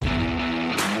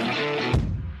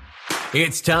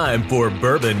It's time for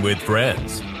Bourbon with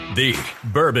Friends, the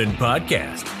bourbon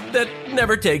podcast that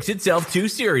never takes itself too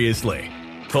seriously.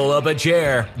 Pull up a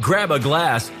chair, grab a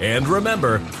glass, and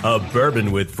remember, a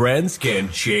bourbon with friends can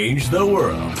change the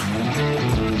world.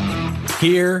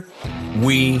 Here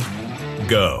we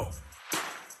go.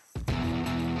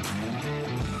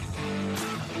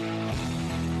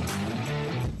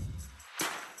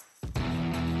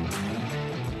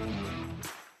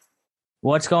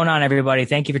 What's going on, everybody?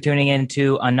 Thank you for tuning in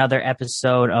to another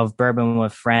episode of Bourbon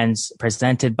with Friends,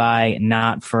 presented by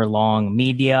Not For Long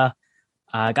Media.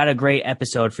 Got a great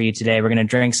episode for you today. We're going to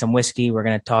drink some whiskey. We're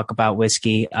going to talk about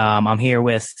whiskey. I'm here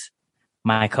with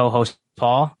my co-host,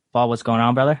 Paul. Paul, what's going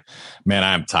on, brother? Man,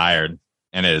 I'm tired,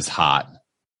 and it is hot.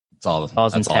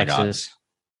 Paul's in Texas.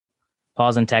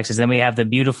 Paul's in Texas. Then we have the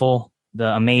beautiful, the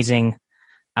amazing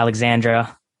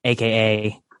Alexandra,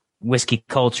 a.k.a. Whiskey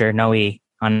Culture, Noe,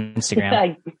 on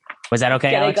Instagram. Was that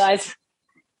okay, Alex?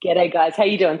 G'day, guys. How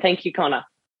you doing? Thank you, Connor.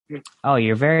 Oh,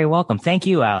 you're very welcome. Thank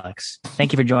you, Alex.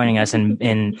 Thank you for joining us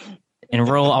in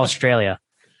rural Australia.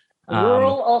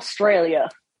 Rural Australia.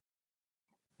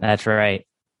 That's right.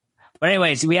 But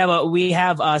anyways, we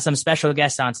have some special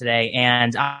guests on today,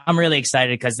 and I'm really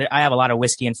excited because I have a lot of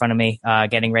whiskey in front of me,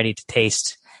 getting ready to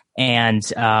taste, and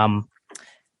I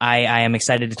am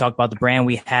excited to talk about the brand.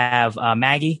 We have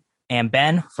Maggie and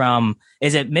Ben from,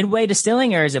 is it Midway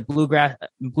Distilling or is it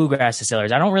Bluegrass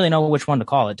Distillers? I don't really know which one to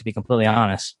call it, to be completely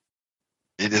honest.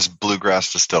 It is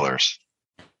Bluegrass Distillers.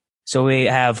 So we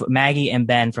have Maggie and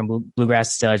Ben from Bluegrass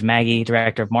Distillers. Maggie,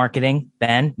 Director of Marketing.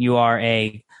 Ben, you are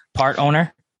a part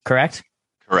owner, correct?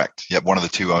 Correct. Yep, one of the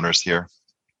two owners here.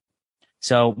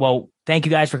 So, well, thank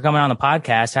you guys for coming on the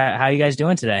podcast. How are you guys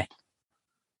doing today?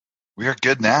 We are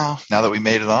good now that we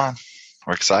made it on.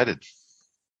 We're excited.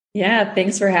 Yeah,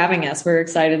 thanks for having us. We're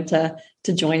excited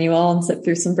to join you all and sit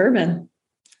through some bourbon.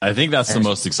 I think that's the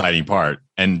most exciting part,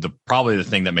 and probably the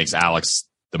thing that makes Alex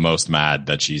the most mad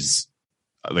that she's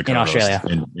the in Australia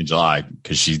in July,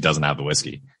 because she doesn't have the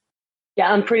whiskey.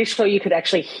 Yeah, I'm pretty sure you could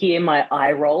actually hear my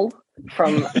eye roll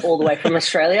from all the way from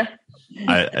Australia.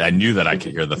 I knew that I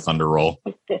could hear the thunder roll.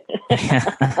 It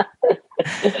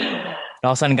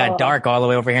all of a sudden got dark all the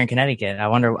way over here in Connecticut. I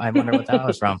wonder what that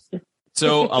was from.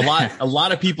 So a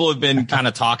lot of people have been kind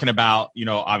of talking about,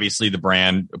 obviously the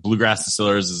brand Bluegrass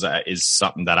Distillers is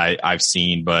something that I've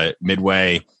seen, but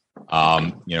Midway,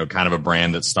 kind of a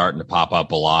brand that's starting to pop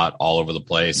up a lot all over the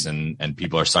place, and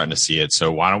people are starting to see it.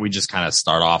 So why don't we just kind of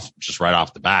start off just right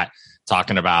off the bat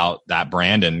talking about that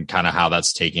brand and kind of how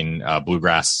that's taking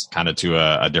Bluegrass kind of to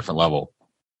a different level.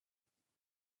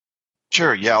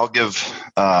 Sure. Yeah, I'll give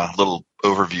a little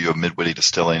overview of Midway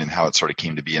Distilling and how it sort of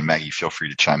came to be. And Maggie, feel free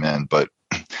to chime in. But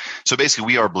so basically,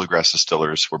 we are Bluegrass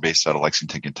Distillers. We're based out of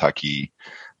Lexington, Kentucky.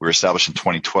 We were established in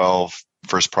 2012.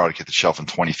 First product hit the shelf in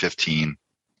 2015.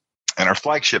 And our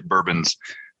flagship bourbons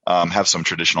have some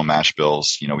traditional mash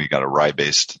bills. We've got a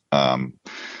rye-based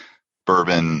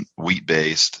bourbon,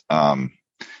 wheat-based.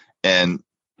 And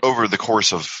over the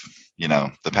course of,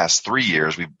 the past 3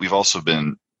 years, we've also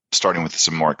been starting with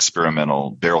some more experimental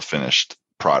barrel-finished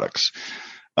products.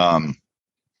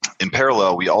 In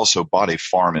parallel, we also bought a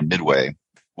farm in Midway,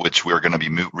 which we're going to be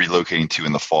relocating to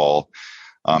in the fall.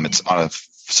 It's on a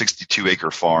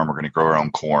 62-acre farm. We're going to grow our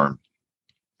own corn.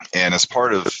 And as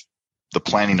part of the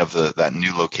planning of that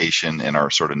new location and our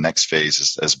sort of next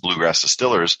phase as Bluegrass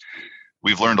Distillers,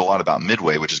 we've learned a lot about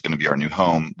Midway, which is going to be our new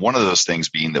home. One of those things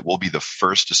being that we'll be the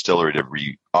first distillery to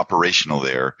be operational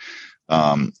there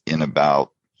in about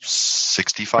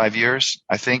 65 years,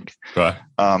 I think.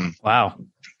 Wow.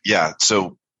 Yeah.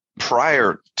 So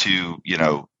prior to,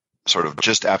 sort of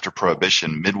just after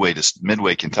Prohibition,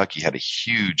 Midway, Kentucky had a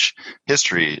huge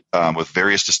history with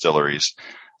various distilleries.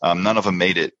 None of them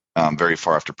made it very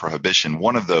far after Prohibition.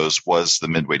 One of those was the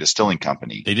Midway Distilling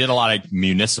Company. They did a lot of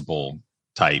municipal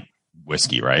type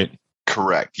whiskey, right?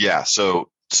 Correct. Yeah. So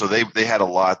they had a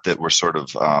lot that were sort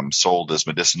of sold as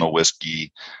medicinal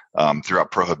whiskey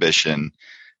throughout Prohibition.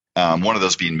 One of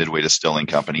those being Midway Distilling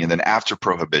Company. And then after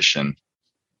Prohibition,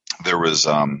 there was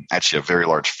actually a very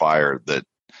large fire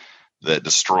that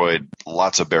destroyed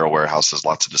lots of barrel warehouses,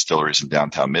 lots of distilleries in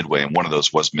downtown Midway. And one of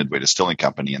those was Midway Distilling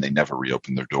Company, and they never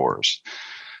reopened their doors.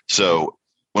 So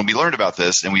when we learned about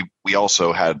this, and we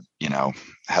also had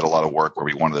a lot of work where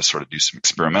we wanted to sort of do some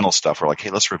experimental stuff. We're like, hey,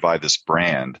 let's revive this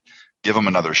brand, give them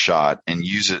another shot, and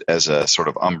use it as a sort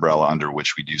of umbrella under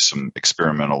which we do some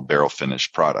experimental barrel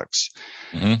finished products.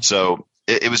 Mm-hmm. So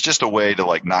it was just a way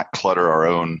to not clutter our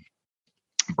own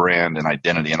brand and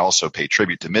identity, and also pay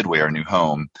tribute to Midway, our new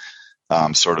home,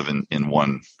 sort of in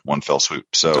one fell swoop.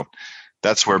 So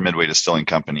that's where Midway Distilling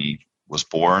Company was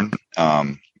born.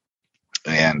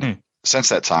 And since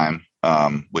that time,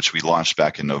 which we launched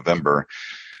back in November,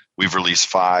 we've released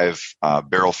 5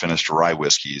 barrel finished rye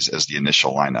whiskeys as the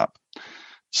initial lineup.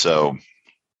 So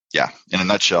yeah, in a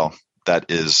nutshell, that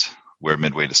is where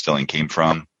Midway Distilling came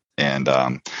from. And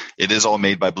it is all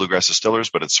made by Bluegrass Distillers,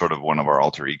 but it's sort of one of our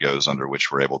alter egos under which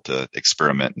we're able to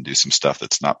experiment and do some stuff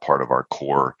that's not part of our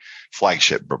core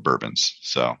flagship bourbons.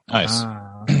 So nice.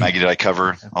 Maggie, did I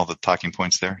cover all the talking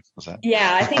points there? Was that?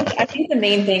 Yeah, I think the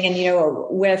main thing, and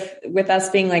with us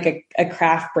being like a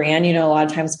craft brand, a lot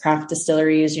of times craft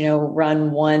distilleries,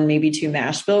 run 1, maybe 2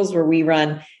 mash bills, where we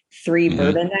run 3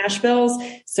 bourbon mash bills.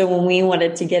 So when we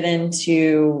wanted to get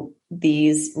into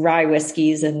these rye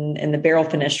whiskeys and the barrel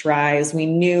finished ryes, we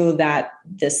knew that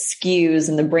the SKUs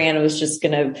and the brand was just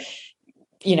going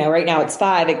to, right now it's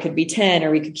 5, it could be 10,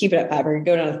 or we could keep it at 5 or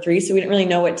go down to 3. So we didn't really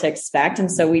know what to expect.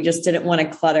 And so we just didn't want to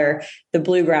clutter the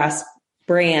Bluegrass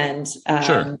brand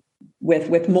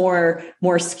with more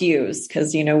SKUs,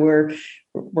 because,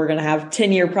 we're going to have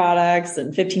 10-year products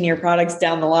and 15-year products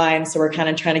down the line. So we're kind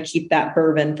of trying to keep that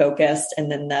bourbon focused.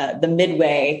 And then the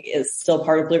Midway is still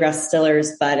part of Bluegrass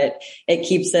Distillers, but it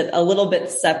keeps it a little bit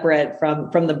separate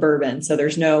from the bourbon. So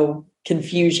there's no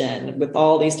confusion with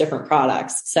all these different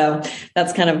products. So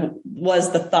that's kind of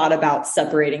was the thought about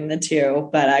separating the two.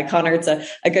 But Connor, it's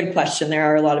a good question.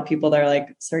 There are a lot of people that are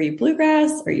like, so are you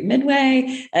Bluegrass? Are you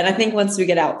Midway? And I think once we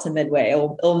get out to Midway,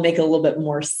 it'll make a little bit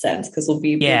more sense, because we'll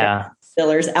be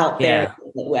Distillers out there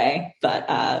Midway. But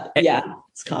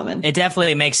it's common. It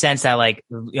definitely makes sense that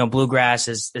Bluegrass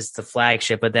is the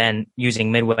flagship, but then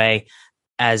using Midway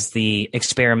as the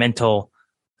experimental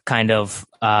kind of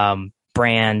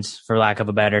brand, for lack of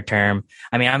a better term.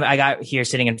 I mean, I got here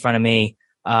sitting in front of me,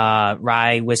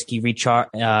 rye whiskey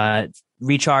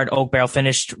recharred oak barrel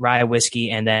finished rye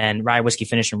whiskey, and then rye whiskey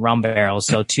finished in rum barrels.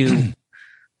 So 2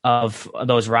 of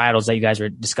those varietals that you guys were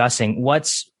discussing.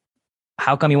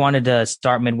 How come you wanted to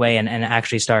start Midway and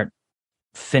actually start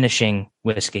finishing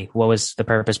whiskey? What was the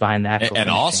purpose behind that? And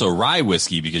also rye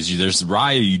whiskey, because there's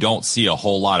rye, you don't see a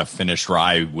whole lot of finished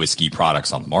rye whiskey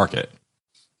products on the market.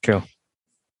 True.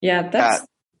 Yeah, that's.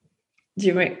 Do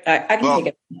you want? I can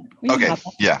take it. Okay.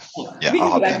 Yeah.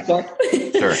 I'll hop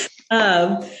in. Sure.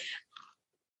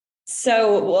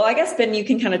 So, I guess Ben, you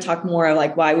can kind of talk more of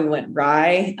like why we went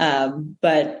rye,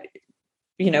 but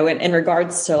in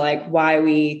regards to like why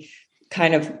we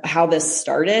kind of how this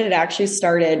started. It actually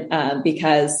started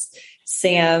because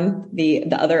Sam,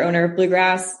 the other owner of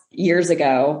Bluegrass, years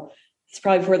ago. It's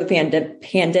probably before the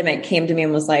pandemic, came to me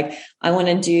and was like, I want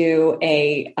to do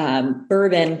a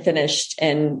bourbon finished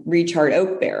in recharred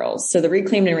oak barrels. So the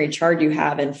reclaimed and recharred you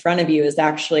have in front of you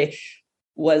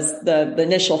was the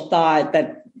initial thought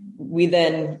that we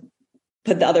then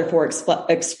put the other 4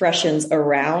 expressions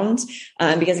around,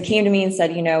 because it came to me and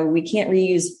said, we can't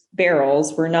reuse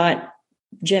barrels. We're not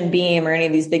Jim Beam or any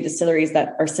of these big distilleries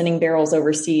that are sending barrels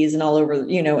overseas and all over,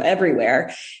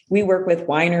 everywhere. We work with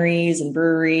wineries and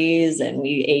breweries, and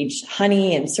we age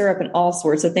honey and syrup and all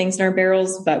sorts of things in our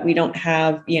barrels, but we don't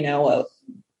have,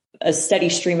 a steady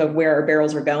stream of where our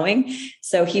barrels are going.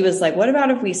 So he was like, what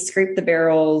about if we scrape the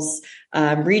barrels,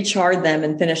 recharred them,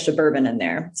 and finished a bourbon in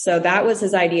there? So that was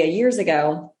his idea years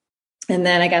ago. And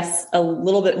then I guess a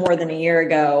little bit more than a year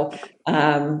ago,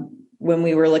 when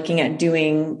we were looking at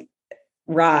doing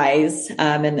rise,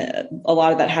 and a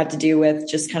lot of that had to do with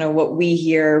just kind of what we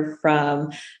hear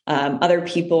from other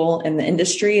people in the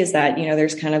industry, is that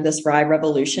there's kind of this rye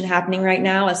revolution happening right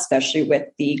now, especially with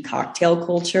the cocktail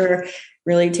culture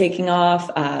really taking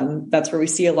off. That's where we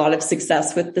see a lot of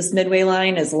success with this Midway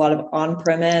line, is a lot of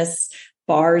on-premise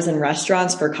bars and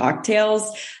restaurants for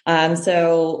cocktails.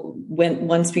 So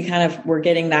once we kind of were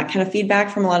getting that kind of feedback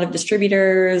from a lot of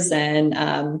distributors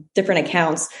and different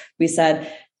accounts, we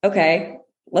said, okay,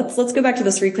 let's go back to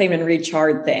this reclaimed and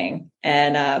recharred thing.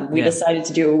 And we decided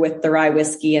to do it with the rye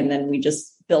whiskey, and then we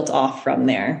just built off from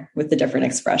there with the different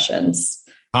expressions.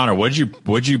 Connor, what'd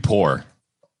you pour?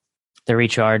 The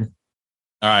recharred.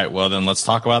 All right, well then let's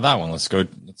talk about that one. Let's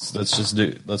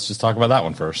just talk about that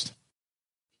one first.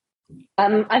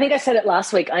 I think I said it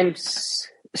last week. I'm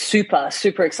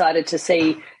super excited to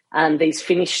see these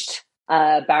finished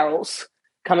barrels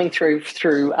coming through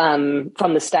from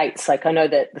the States. Like, I know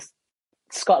that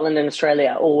Scotland and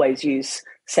Australia always use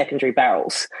secondary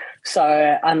barrels. So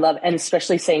and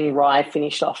especially seeing rye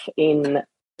finished off in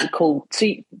cool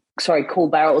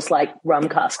barrels like rum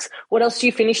casks. What else do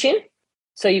you finish in?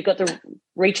 So you've got the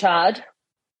recharred.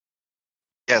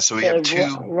 Yeah, so we have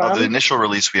 2 of the initial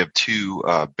release. We have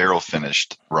 2 barrel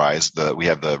finished ryes. We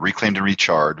have the reclaimed and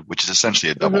recharred, which is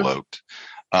essentially a double oaked,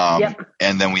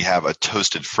 and then we have a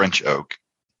toasted French oak.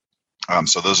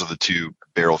 So those are the 2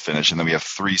 barrel finish. And then we have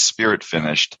 3 spirit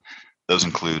finished. Those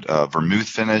include a vermouth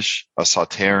finish, a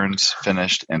Sauternes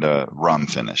finished, and a rum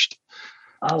finished.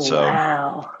 Oh,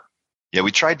 wow. Yeah,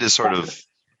 we tried to sort of,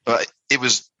 it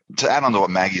was, to add on to what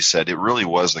Maggie said, it really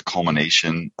was the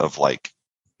culmination of like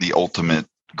the ultimate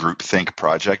groupthink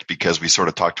project, because we sort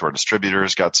of talked to our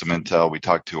distributors, got some intel. We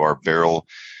talked to our barrel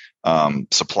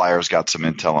suppliers, got some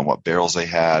intel on what barrels they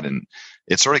had. And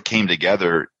it sort of came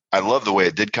together. I love the way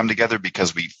it did come together,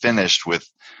 because we finished with,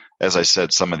 as I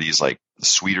said, some of these like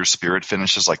sweeter spirit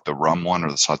finishes, like the rum one or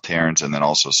the Sauternes, and then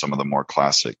also some of the more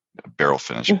classic barrel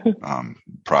finish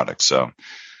products. So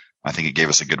I think it gave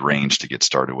us a good range to get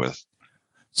started with.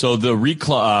 So the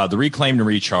reclaimed and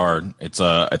recharred, it's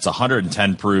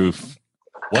 110 proof.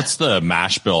 What's the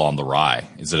mash bill on the rye?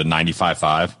 Is it a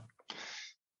 95.5?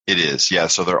 It is, yeah.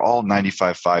 So they're all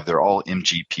 95.5. They're all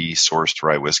MGP sourced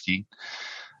rye whiskey.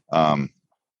 And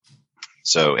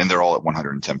they're all at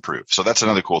 110 proof. So that's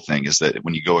another cool thing, is that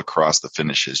when you go across the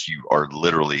finishes, you are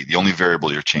literally, the only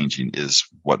variable you're changing is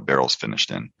what barrel's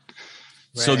finished in.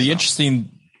 So the interesting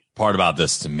part about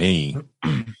this to me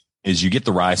is you get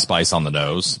the rye spice on the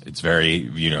nose. It's very,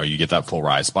 you get that full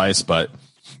rye spice, but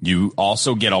you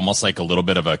also get almost like a little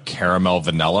bit of a caramel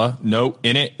vanilla note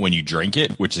in it when you drink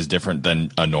it, which is different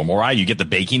than a normal rye. You get the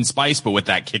baking spice, but with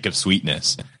that kick of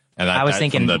sweetness. And I was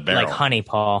thinking like honey,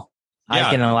 Paul. I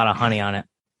was getting a lot of honey on it.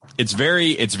 It's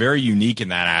very unique in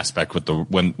that aspect with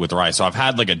the rye. So I've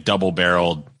had like a double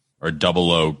barreled or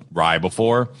double oak rye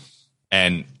before,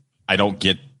 and I don't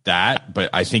get that,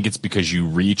 but I think it's because you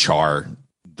rechar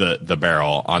the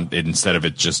barrel on instead of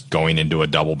it just going into a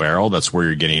double barrel. That's where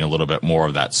you're getting a little bit more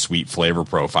of that sweet flavor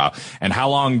profile. And how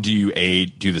long do you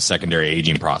do the secondary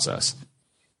aging process?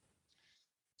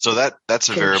 So that's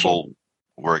a variable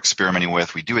we're experimenting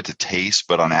with. We do it to taste,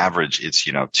 but on average, it's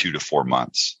 2 to 4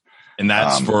 months. And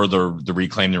that's for the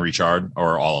reclaimed and recharred,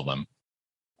 or all of them?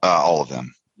 All of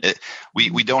them.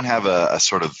 We don't have a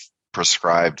sort of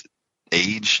prescribed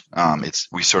age.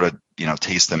 We sort of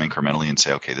taste them incrementally and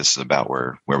say, okay, this is about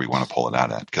where we want to pull it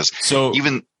out at. Because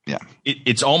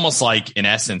it's almost like, in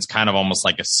essence, kind of almost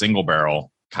like a single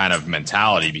barrel kind of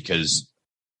mentality, because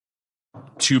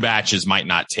 2 batches might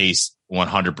not taste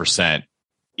 100%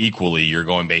 equally. You're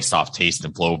going based off taste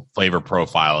and flavor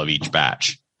profile of each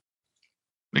batch.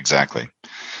 Exactly.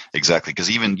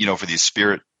 Because even, for these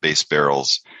spirit-based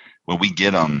barrels, when we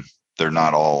get them, they're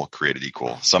not all created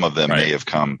equal. Some of them may have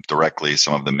come directly.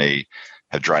 Some of them may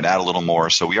have dried out a little more.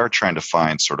 So we are trying to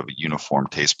find sort of a uniform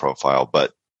taste profile,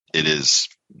 but it is,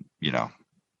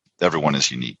 everyone is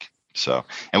unique. So,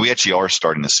 and we actually are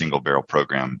starting a single barrel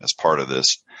program as part of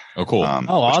this. Oh, cool.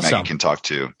 Which Maggie can talk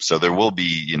to. So there will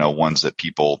be, ones that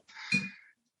people,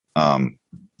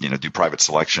 do private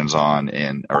selections on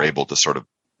and are able to sort of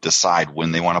decide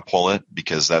when they want to pull it,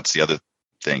 because that's the other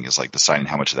thing, is like deciding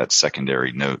how much of that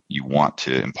secondary note you want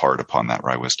to impart upon that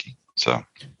rye whiskey.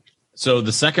 So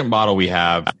the second bottle we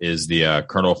have is the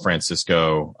Colonel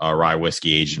Francisco rye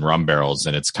whiskey aged in rum barrels,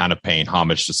 and it's kind of paying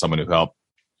homage to someone who helped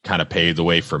kind of pave the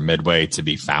way for Midway to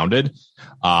be founded.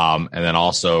 And then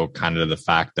also kind of the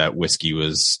fact that whiskey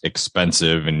was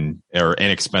expensive or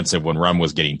inexpensive when rum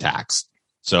was getting taxed.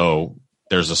 So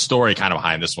there's a story kind of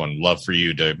behind this one. Love for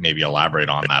you to maybe elaborate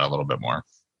on that a little bit more.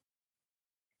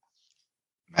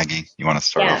 Maggie, you want to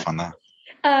start off on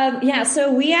that?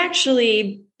 So we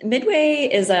actually, Midway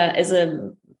is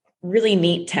a really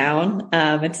neat town.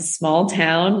 It's a small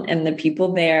town, and the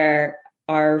people there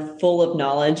are full of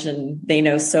knowledge, and they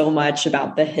know so much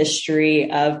about the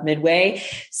history of Midway.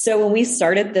 So when we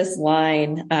started this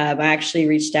line, I actually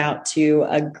reached out to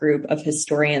a group of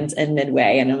historians in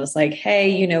Midway, and I was like,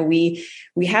 hey,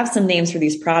 we have some names for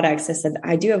these products. I said,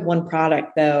 I do have one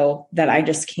product though that I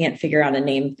just can't figure out a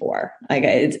name for.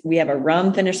 We have a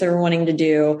rum finish that we're wanting to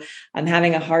do. I'm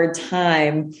having a hard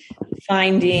time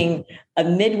finding a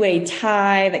Midway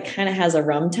tie that kind of has a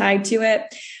rum tie to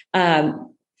it.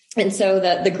 And so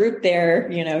the group there,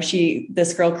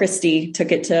 this girl, Christy,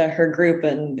 took it to her group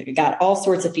and got all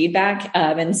sorts of feedback.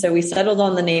 And so we settled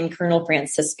on the name Colonel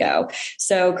Francisco.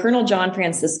 So Colonel John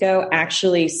Francisco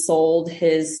actually sold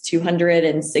his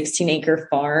 216 acre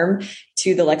farm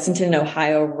to the Lexington,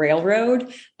 Ohio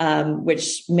Railroad,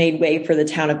 which made way for the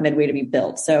town of Midway to be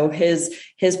built. So his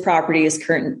property is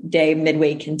current day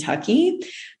Midway, Kentucky.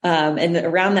 And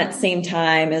around that same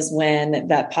time is when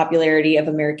that popularity of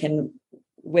American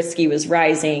whiskey was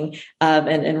rising,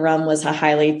 and rum was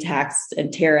highly taxed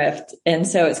and tariffed. And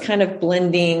so it's kind of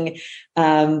blending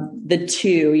the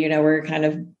two, we're kind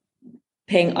of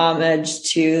paying homage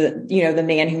to, the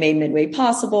man who made Midway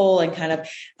possible and kind of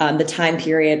the time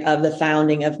period of the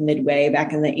founding of Midway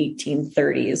back in the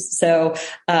 1830s. So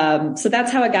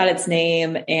that's how it got its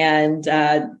name. And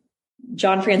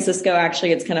John Francisco,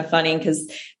 actually, it's kind of funny because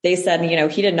they said,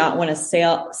 he did not want to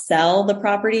sell the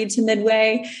property to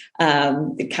Midway.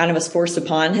 It kind of was forced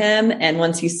upon him. And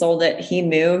once he sold it, he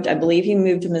moved. I believe he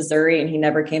moved to Missouri, and he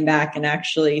never came back, and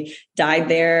actually died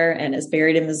there and is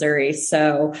buried in Missouri.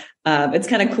 So it's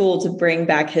kind of cool to bring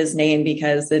back his name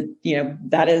because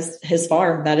that is his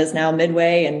farm. That is now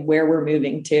Midway and where we're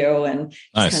moving to. And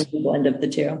nice. It's kind of a blend of the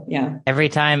two. Yeah. Every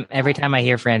time I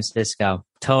hear Francisco,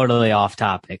 totally off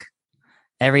topic.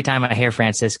 Every time I hear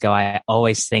Francisco, I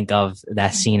always think of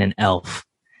that scene in Elf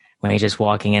when he's just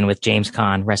walking in with James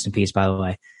Caan. Rest in peace, by the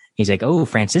way. He's like, "Oh,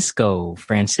 Francisco."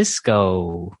 That's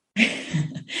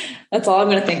all I'm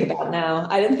going to think about now.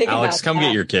 I didn't think Alex, about come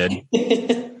get your kid.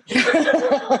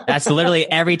 That's literally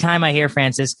every time I hear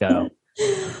Francisco.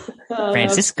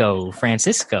 Francisco.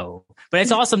 But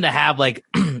it's awesome to have this,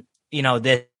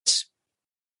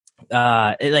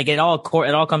 it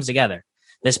all comes together.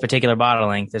 This particular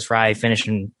bottling, this rye finished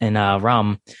in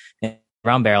rum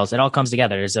barrels, it all comes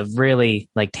together. There's a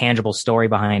really tangible story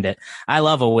behind it. I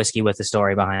love a whiskey with a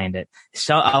story behind it.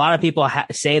 So a lot of people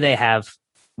say they have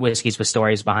whiskeys with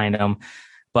stories behind them,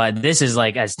 but this is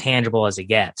as tangible as it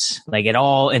gets. It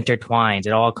all intertwines.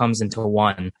 It all comes into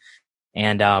one.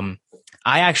 And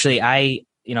I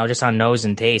just on nose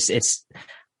and taste,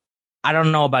 I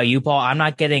don't know about you, Paul. I'm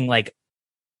not getting a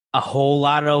whole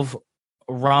lot of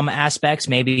rum aspects,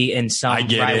 maybe in some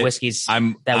rye whiskeys.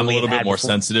 I'm a little bit more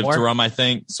sensitive to rum, I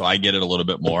think, so I get it a little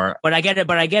bit more. But I get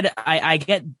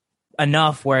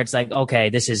enough where it's okay,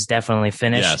 this is definitely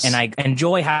finished. Yes. And I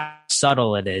enjoy how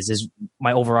subtle it is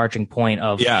my overarching point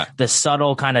of the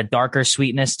subtle kind of darker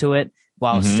sweetness to it,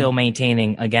 while still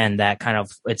maintaining, again, that kind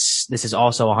of this is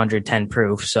also 110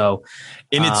 proof. So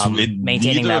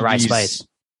maintaining that rye spice.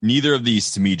 Neither of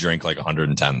these to me drink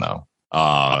 110 though.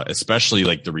 Especially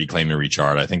the Reclaim and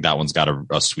Recharge. I think that one's got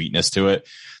a sweetness to it.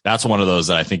 That's one of those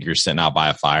that I think you're sitting out by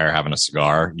a fire having a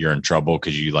cigar, you're in trouble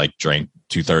because you drank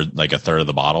a third of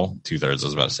the bottle. 2/3, I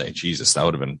was about to say, Jesus, that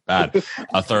would have been bad.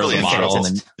 A third really of the bottle.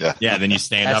 And then, then you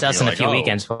stand That's up. That's us in a few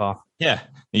weekends, Paul. Yeah. And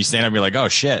you stand up and you're like, oh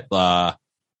shit,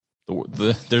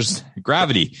 there's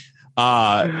gravity.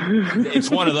 It's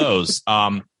one of those.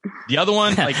 The other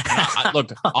one,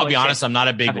 look, I'll be honest, I'm not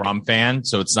a big rum fan,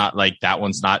 so it's not that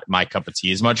one's not my cup of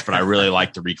tea as much, but I really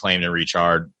like the Reclaim and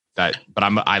Recharge but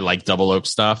I like double oak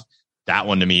stuff. That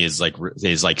one to me is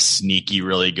sneaky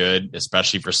really good,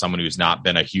 especially for someone who's not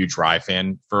been a huge rye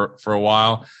fan for a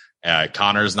while.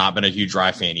 Connor's not been a huge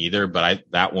rye fan either, but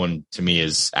that one to me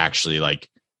is actually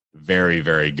very,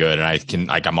 very good. And I can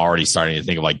I'm already starting to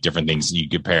think of different things you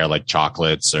could pair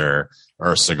chocolates or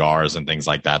cigars and things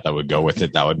like that would go with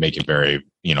it. That would make it very,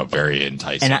 very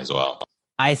enticing as well.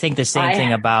 I think the same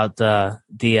thing about the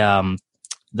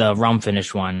rum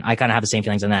finished one. I kind of have the same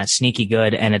feelings on that. Sneaky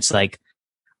good. And it's the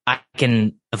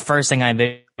first thing I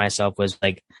envisioned myself was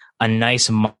a nice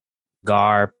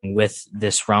cigar with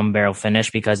this rum barrel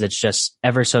finish, because it's just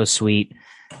ever so sweet.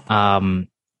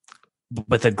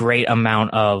 With a great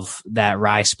amount of that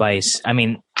rye spice. I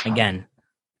mean, again,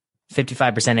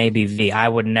 55% ABV. I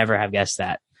would never have guessed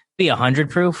that. Be 100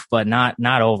 proof, but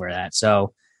not over that.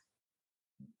 So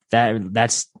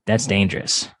that's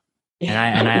dangerous.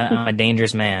 And I'm a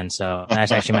dangerous man. So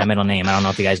that's actually my middle name. I don't know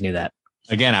if you guys knew that.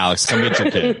 Again, Alex, come get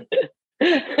your kid.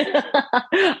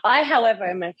 I, however,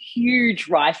 am a huge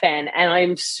rye fan, and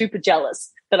I'm super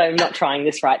jealous that I'm not trying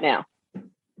this right now.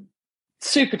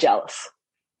 Super jealous.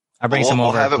 I'll bring some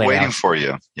over. We'll have it waiting for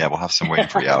you. Yeah, we'll have some waiting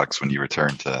for you, Alex, when you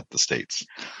return to the States.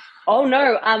 Oh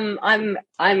no,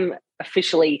 I'm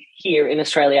officially here in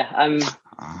Australia.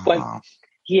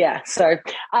 So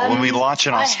when we launch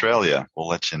in Australia, we'll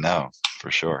let you know for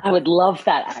sure. I would love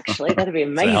that. Actually, that'd be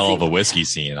amazing. It's a hell of a whiskey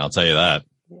scene, I'll tell you that.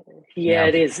 Yeah,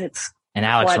 it is. It's and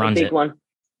Alex runs a big it. One.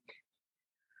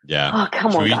 Yeah. Oh,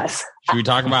 come on, guys. Should we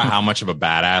talk about how much of a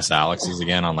badass Alex is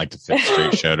again on the 5th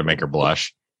straight show to make her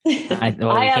blush?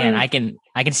 I can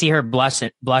see her blush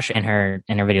and her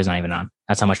video's not even on.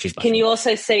 That's how much she's blushing. Can you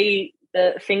also see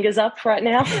the fingers up right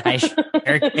now? I sure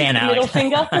can, Alex. Middle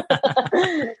finger.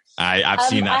 I've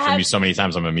seen that from you so many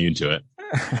times. I'm immune to it.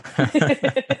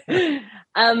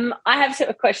 I have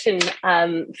a question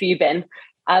for you, Ben.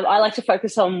 I like to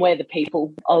focus on where the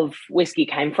people of whiskey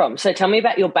came from. So tell me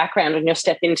about your background and your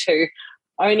step into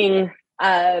owning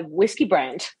a whiskey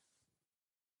brand.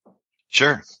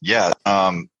 Sure. Yeah.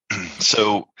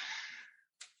 So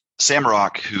Sam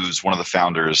Rock, who's one of the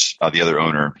founders, the other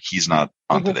owner, he's not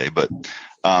on today, but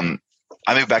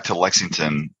I moved back to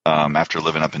Lexington after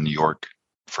living up in New York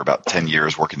for about 10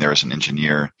 years, working there as an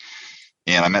engineer.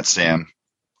 And I met Sam,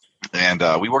 and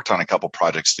we worked on a couple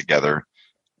projects together.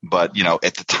 But,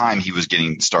 at the time he was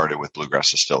getting started with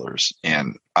Bluegrass Distillers,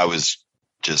 and I was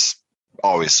just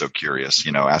always so curious,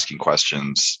 asking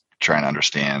questions, trying to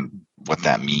understand what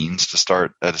that means to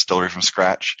start a distillery from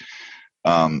scratch.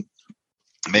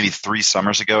 Maybe 3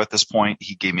 summers ago at this point,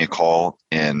 he gave me a call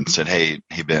and said, Hey,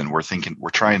 Ben, we're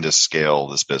trying to scale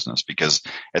this business, because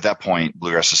at that point,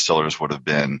 Bluegrass Distillers would have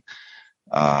been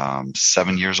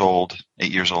 7 years old,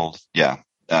 8 years old. Yeah.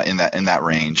 In that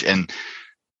range. And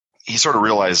he sort of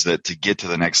realized that to get to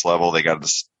the next level, they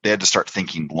had to start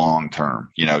thinking long term,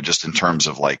 just in terms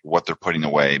of like what they're putting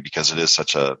away, because it is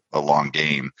such a long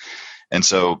game. And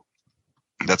so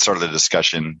that started the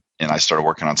discussion, and I started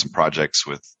working on some projects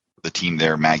with the team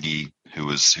there, Maggie,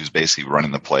 who's basically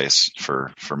running the place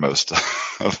for most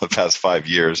of the past 5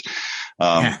 years.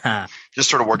 Just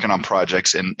sort of working on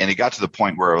projects, and it got to the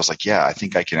point where I was like, yeah, I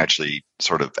think I can actually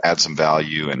sort of add some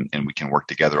value, and we can work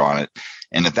together on it.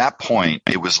 And at that point,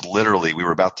 it was literally,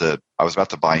 I was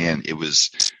about to buy in. It was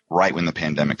right when the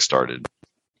pandemic started,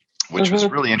 which was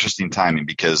really interesting timing,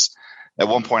 because at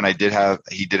one point he did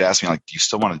ask me, like, do you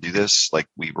still want to do this? Like,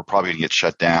 we were probably gonna get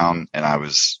shut down. And I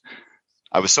was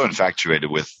so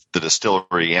infatuated with the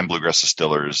distillery and Bluegrass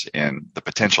Distillers and the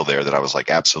potential there that I was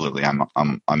like, absolutely,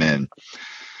 I'm in.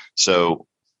 So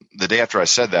the day after I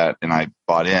said that and I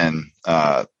bought in,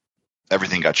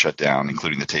 everything got shut down,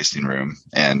 including the tasting room.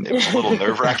 And it was a little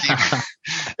nerve-wracking.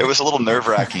 It was a little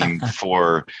nerve-wracking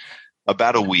for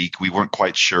about a week. We weren't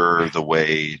quite sure the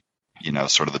way,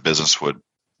 sort of the business would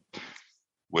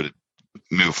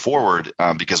move forward,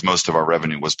 because most of our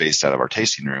revenue was based out of our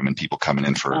tasting room and people coming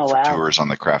in for tours on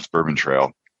the craft bourbon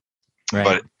trail.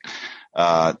 Right.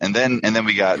 But, and then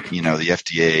we got, the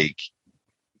FDA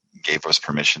gave us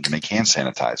permission to make hand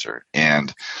sanitizer,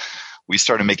 and we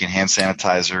started making hand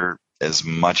sanitizer as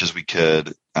much as we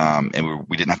could. And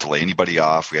we didn't have to lay anybody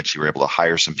off. We actually were able to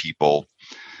hire some people,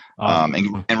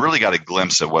 and really got a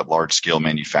glimpse of what large scale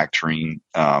manufacturing,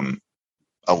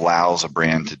 allows a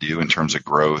brand to do in terms of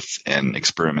growth and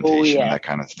experimentation and that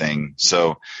kind of thing.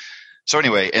 So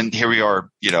anyway, and here we are,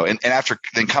 and after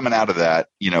then coming out of that,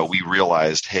 we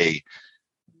realized, hey,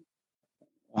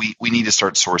 we need to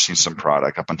start sourcing some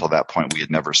product. Up until that point, we had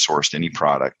never sourced any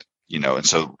product, and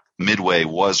so Midway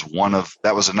was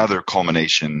that was another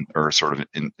culmination, or sort of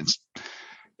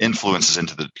influences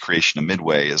into the creation of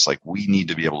Midway, is like, we need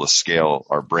to be able to scale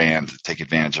our brand to take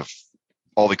advantage of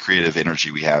all the creative energy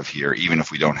we have here, even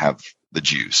if we don't have the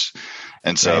juice.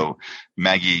 And so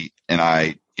Maggie and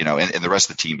I, and the rest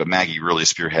of the team, but Maggie really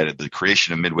spearheaded the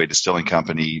creation of Midway Distilling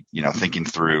Company, thinking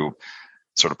through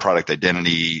sort of product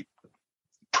identity,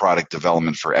 product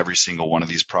development for every single one of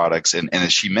these products. And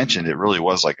as she mentioned, it really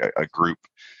was like a group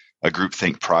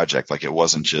think project. Like, it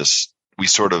wasn't just, we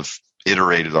sort of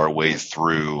iterated our way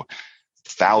through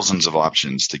thousands of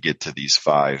options to get to these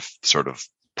 5 sort of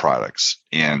products.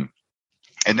 And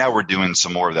now we're doing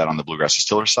some more of that on the Bluegrass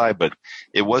Distiller side, but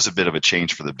it was a bit of a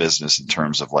change for the business in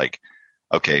terms of like,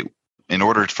 okay, in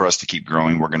order for us to keep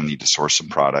growing, we're going to need to source some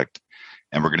product,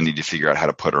 and we're going to need to figure out how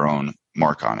to put our own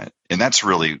mark on it. And that's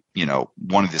really,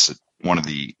 one of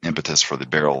the impetus for the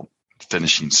barrel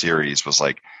finishing series was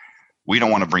like, we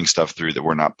don't want to bring stuff through that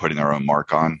we're not putting our own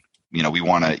mark on. We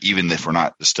want to, even if we're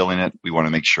not distilling it, we want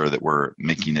to make sure that we're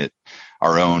making it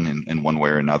our own in one way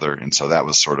or another. And so that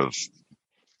was sort of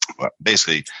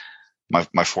basically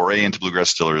my foray into Bluegrass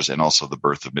Distillers, and also the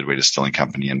birth of Midway Distilling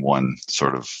Company in one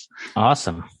sort of.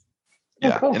 Awesome.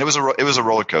 Yeah. Oh, cool. And it was a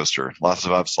roller coaster. Lots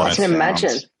of ups, lots of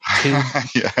downs. I can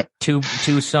imagine.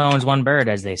 Two stones, one bird,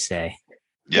 as they say.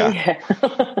 Yeah.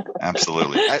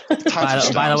 Absolutely. By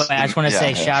the way, I just want to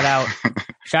say shout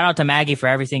out to Maggie for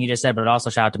everything you just said, but also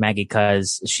shout out to Maggie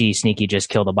because she sneaky just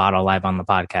killed a bottle live on the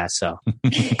podcast. So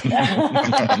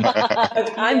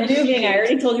I'm moving. I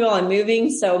already told you all I'm moving.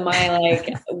 So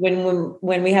my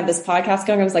when we had this podcast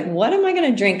going, I was like, what am I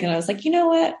going to drink? And I was like, you know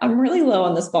what? I'm really low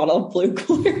on this bottle of Blue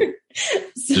Cooler.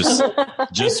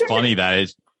 Just funny that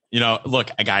is.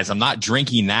 Look, guys, I'm not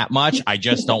drinking that much. I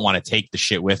just don't want to take the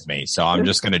shit with me. So I'm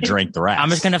just going to drink the rest. I'm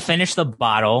just going to finish the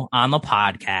bottle on the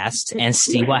podcast and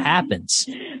see what happens.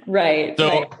 Right.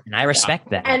 And I respect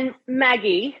that. And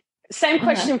Maggie, same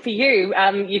question for you.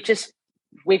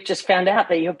 We've just found out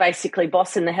that you're basically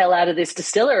bossing the hell out of this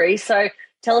distillery. So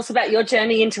tell us about your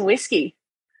journey into whiskey.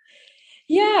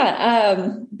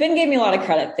 Ben gave me a lot of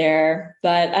credit there,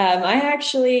 but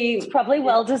it's probably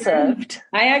well deserved.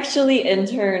 I actually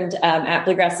interned at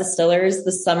Bluegrass Distillers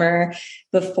the summer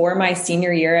before my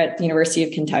senior year at the University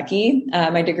of Kentucky.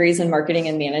 My degree's in marketing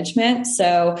and management.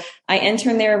 So I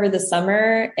interned there over the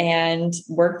summer and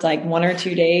worked like 1 or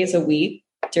 2 days a week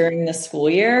during the school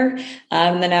year.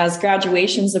 And then as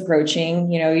graduation's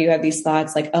approaching, you have these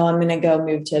thoughts like, oh, I'm going to go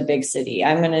move to a big city.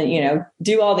 I'm going to,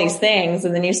 do all these things.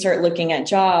 And then you start looking at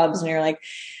jobs and you're like,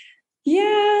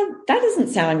 yeah, that doesn't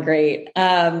sound great.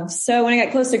 So when I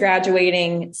got close to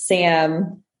graduating,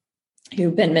 Sam,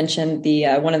 who Ben mentioned,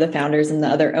 the one of the founders and the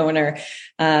other owner,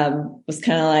 was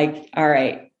kind of like, all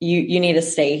right, you need to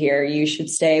stay here. You should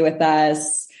stay with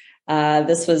us.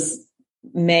 This was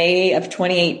May of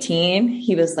 2018.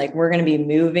 He was like, we're going to be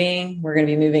moving. We're going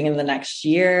to be moving in the next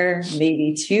year,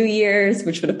 maybe 2 years,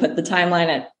 which would have put the timeline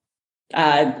at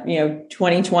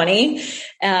 2020.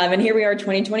 And here we are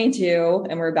 2022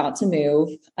 and we're about to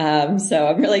move. So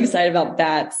I'm really excited about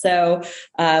that. So,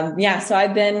 so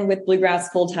I've been with Bluegrass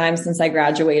full time since I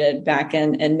graduated back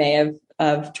in May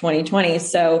of 2020.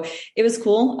 So it was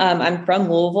cool. I'm from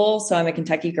Louisville, so I'm a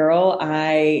Kentucky girl.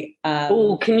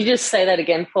 Can you just say that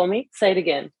again for me? Say it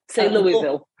again. Say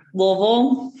Louisville.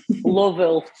 Louisville.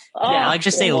 Oh, yeah, I like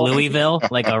just say Louisville,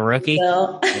 like a rookie.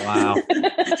 Wow.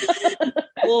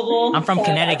 Louisville. I'm from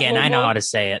Connecticut and I know how to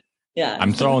say it. Yeah.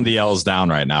 I'm throwing the L's down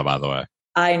right now, by the way.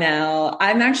 I know.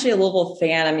 I'm actually a Louisville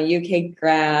fan. I'm a UK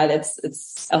grad.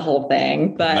 It's a whole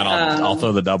thing, but I'll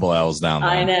throw the double L's down there.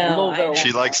 I know.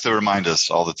 She likes to remind us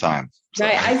all the time. So.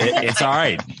 Right. It's all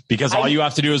right because all you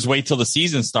have to do is wait till the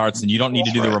season starts and you don't need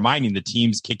to do the reminding. The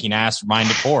team's kicking ass, mind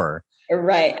to pour.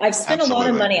 Right. I've spent a lot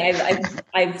of money.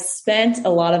 I've spent a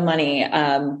lot of money,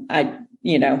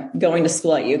 going to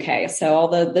school at UK. So all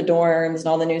the dorms and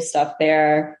all the new stuff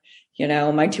there,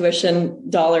 my tuition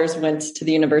dollars went to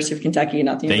the University of Kentucky,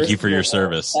 not the University. Thank you for your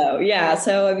service. So yeah.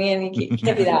 So, I mean, you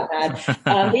can't be that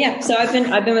bad. So I've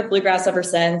been with Bluegrass ever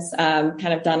since, kind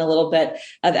of done a little bit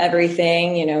of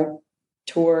everything,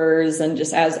 tours, and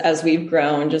just as we've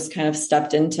grown, just kind of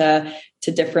stepped into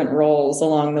different roles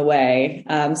along the way.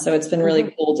 So it's been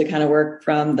really cool to kind of work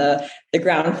from the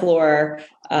ground floor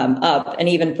up, and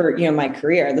even for my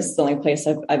career, this is the only place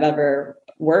I've ever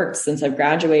worked since I've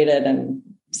graduated, and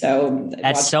so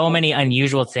that's so many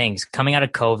unusual things coming out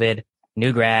of COVID.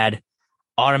 New grad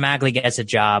automatically gets a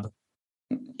job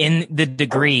in the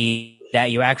degree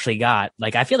that you actually got.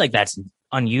 Like, I feel like that's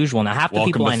unusual. Now, half the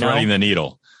people I know, threading the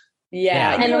needle.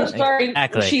 Yeah. And I'm sorry,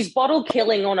 exactly. She's bottle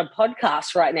killing on a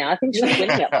podcast right now. I think she's winning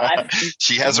it live.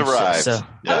 She has arrived. I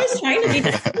was trying to be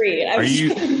discreet.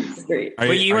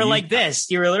 You were like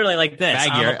this. You were literally like this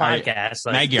Maggie, on the podcast.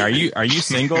 Maggie, are you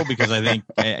single? Because I think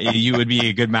you would be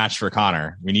a good match for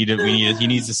Connor. He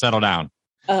needs to settle down.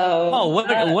 What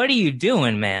are you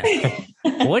doing, man?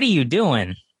 What are you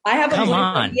doing? I have Come a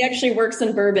boyfriend. on. He actually works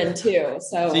in bourbon too.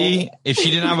 So see, if she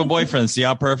didn't have a boyfriend, see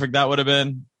how perfect that would have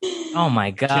been. Oh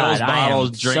my God. Kills bottles, I am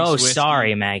drinks so whiskey.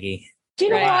 sorry, Maggie. Do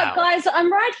you know what, guys?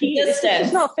 I'm right here. This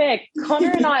is not fair.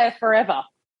 Connor and I are forever.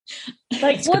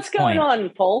 Like, what's going on,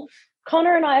 Paul?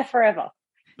 Connor and I are forever.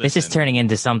 This is turning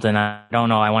into something I don't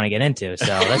know I want to get into. So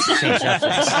let's change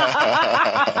subjects. All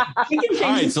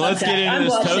right, so let's get into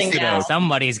this toast today.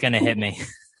 Somebody's going to hit me.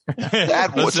 To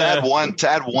add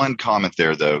one comment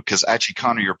there, though, because actually,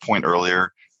 Connor, your point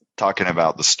earlier, talking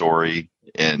about the story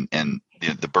and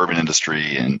the bourbon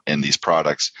industry and these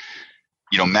products,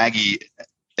 Maggie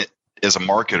is a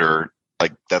marketer.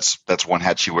 Like that's one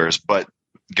hat she wears, but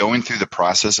going through the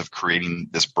process of creating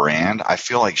this brand, I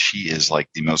feel like she is like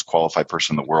the most qualified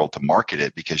person in the world to market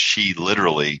it, because she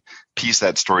literally pieced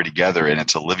that story together and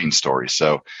it's a living story.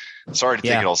 So sorry to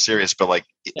take it all serious, but like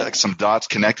some dots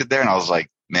connected there. And I was like,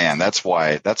 man, that's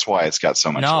why it's got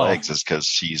so much legs, is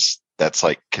because that's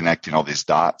like connecting all these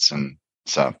dots. And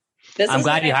so I'm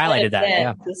glad you highlighted that.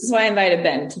 Yeah. This is why I invited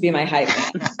Ben to be my hype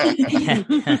man.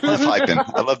 I love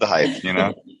hyping. I love the hype,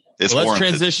 It's let's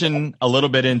transition a little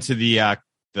bit into the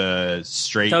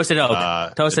straight toasted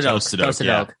oak. Toasted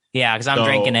oak. Yeah, because I'm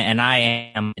drinking it and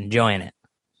I am enjoying it.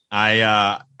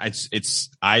 I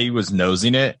was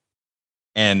nosing it,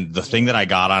 and the thing that I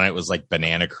got on it was like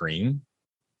banana cream.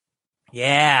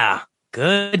 Yeah,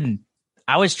 good.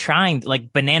 I was trying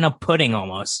like banana pudding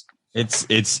almost. It's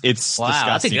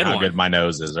disgusting how good my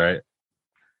nose is, right?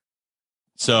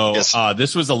 So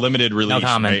this was a limited release,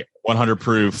 right? 100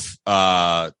 proof,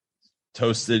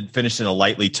 toasted, finished in a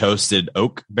lightly toasted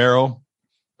oak barrel.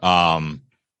 And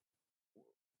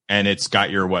it's got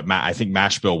your I think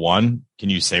mash bill 1. Can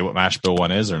you say what mash bill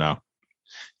 1 is or no?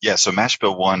 Yeah, so mash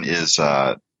bill 1 is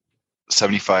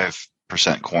 75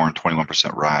 corn,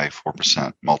 21% rye,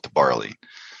 4% malted barley.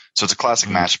 So it's a classic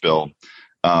mash bill,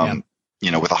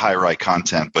 with a high rye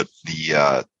content, but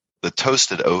the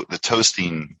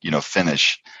toasting,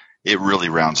 finish, it really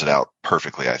rounds it out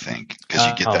perfectly, I think, because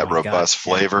you get that robust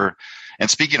flavor. Yeah. And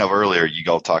speaking of earlier, you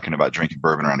all talking about drinking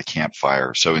bourbon around a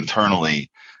campfire. So internally,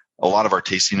 a lot of our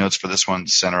tasting notes for this one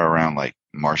center around like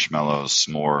marshmallows,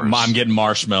 s'mores. I'm getting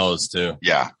marshmallows too.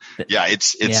 Yeah. Yeah.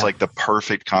 It's like the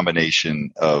perfect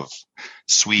combination of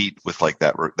sweet with like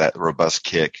that robust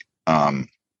kick.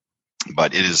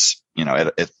 But it is,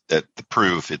 at the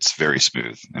proof, it's very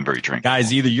smooth and very drinkable.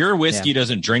 Guys, either your whiskey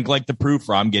doesn't drink like the proof,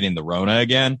 or I'm getting the Rona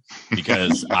again,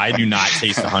 because I do not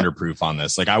taste 100 proof on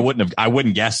this. Like I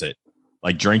wouldn't guess it.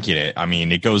 Like drinking it, I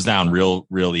mean, it goes down real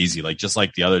easy. Like just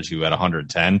like the other two at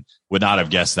 110, would not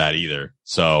have guessed that either.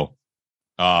 So,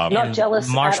 not jealous.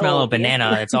 Marshmallow,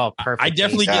 banana, it's all perfect. I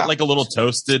definitely get like a little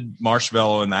toasted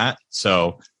marshmallow in that.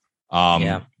 So,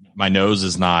 my nose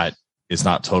is not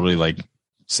totally like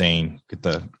saying, get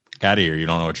the out of here, you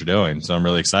don't know what you're doing. So I'm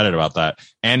really excited about that.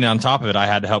 And on top of it, I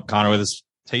had to help Connor with his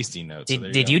tasting notes.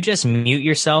 Did you just mute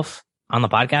yourself on the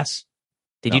podcast?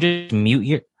 Did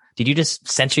you just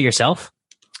censor yourself?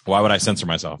 Why would I censor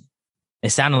myself?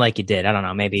 It sounded like you did. I don't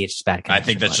know. Maybe it's just bad connection. I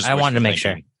think that's just I wanted to make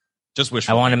thinking. sure. Just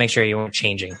wishful. I wanted to make sure you weren't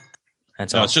changing.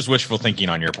 That's all. It's just wishful thinking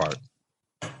on your part.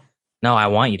 No, I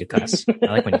want you to cuss. I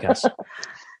like when you cuss.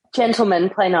 Gentlemen,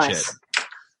 play nice. Shit.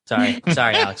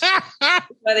 Sorry, Alex.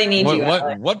 Well, they need you.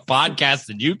 What podcast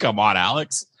did you come on,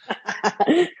 Alex?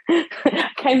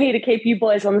 Came here to keep you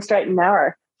boys on the straight and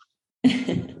narrow.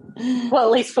 Well,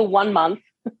 at least for 1 month.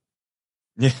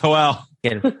 Yeah, well,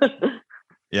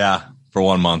 yeah, for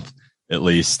 1 month at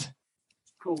least.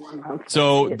 For 1 month.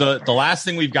 So the last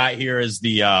thing we've got here is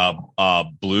the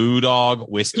Blue Dog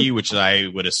whiskey, which I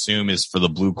would assume is for the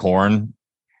blue corn.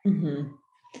 Mm-hmm.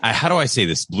 How do I say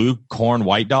this? Blue corn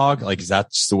white dog? Like, is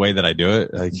that just the way that I do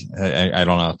it? Like, I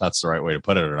don't know if that's the right way to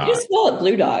put it or not. We just call it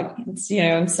Blue Dog. It's,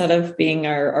 instead of being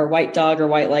our white dog or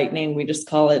white lightning, we just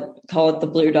call it the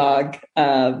Blue Dog.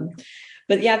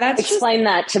 But yeah, explain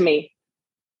that to me.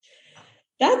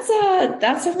 That's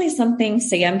definitely something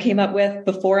Sam came up with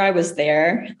before I was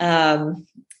there. We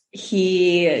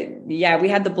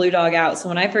had the Blue Dog out. So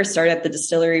when I first started at the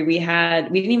distillery, we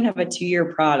didn't even have a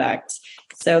 2-year product.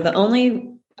 So the only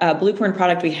blue corn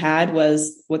product we had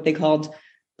was what they called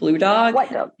Blue Dog.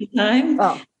 White Dog. At the time.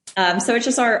 Oh. So it's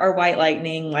just our white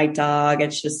lightning, white dog.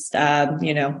 It's just,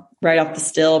 right off the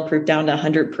still, proof down to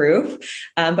 100 proof.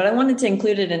 But I wanted to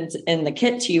include it in the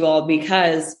kit to you all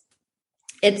because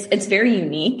it's very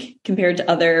unique compared to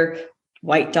other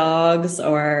white dogs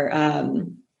or,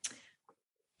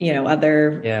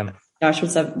 other. Yeah. Gosh,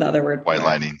 what's the other word? White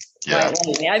lightning. Yeah.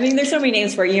 I mean, there's so many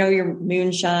names for it, your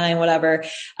moonshine, whatever.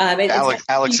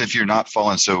 Alex, if you're not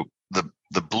following, so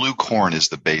the blue corn is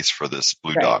the base for this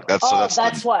Blue Dog. That was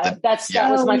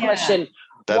my question.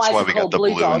 That's why we got the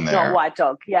blue dog, in there. not white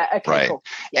dog. Yeah. Okay. Right. Cool.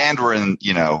 Yeah. And we're in,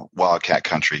 Wildcat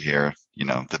country here,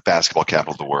 the basketball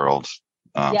capital of the world.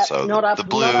 So the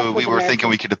blue, we were thinking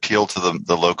we could appeal to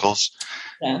the locals.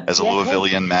 Yeah. As a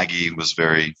Louisvillian, Maggie was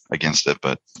very against it,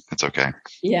 but it's okay.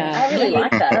 Yeah. I really like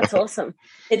that. That's awesome.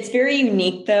 It's very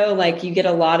unique though. Like you get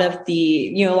a lot of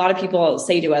a lot of people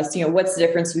say to us, what's the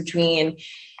difference between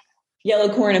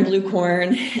yellow corn and blue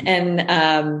corn?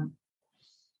 And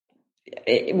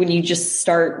when you just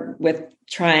start with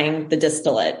trying the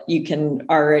distillate, you can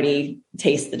already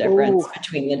taste the difference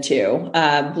between the two.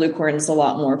 Blue corn is a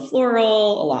lot more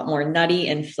floral, a lot more nutty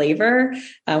in flavor,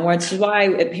 which is why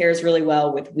it pairs really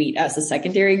well with wheat as a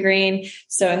secondary grain.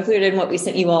 So included in what we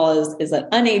sent you all is an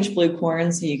unaged blue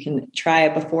corn. So you can try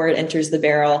it before it enters the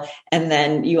barrel. And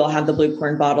then you will have the blue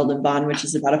corn bottled in bond, which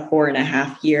is about a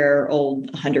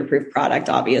 4.5-year-old 100 proof product,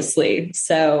 obviously.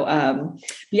 So,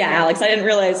 Alex, I didn't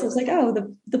realize. I was like,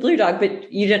 the Blue Dog,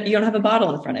 but you don't have a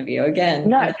bottle in front of you again.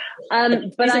 No,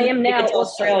 but I am now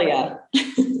Australia.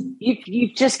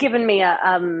 You've just given me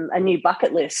a new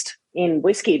bucket list in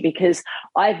whiskey because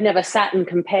I've never sat and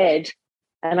compared,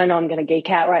 and I know I'm going to geek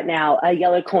out right now, a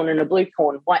yellow corn and a blue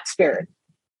corn white spirit.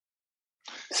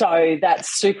 So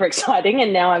that's super exciting,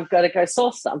 and now I've got to go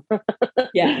source some.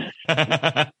 Yeah.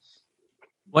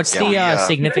 What's the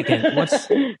significance?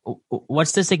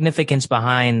 What's the significance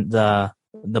behind the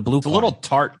blue? It's a little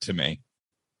tart to me.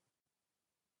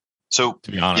 So,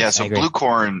 to be honest, blue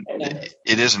corn,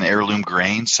 it is an heirloom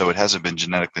grain, so it hasn't been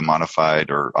genetically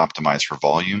modified or optimized for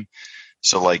volume.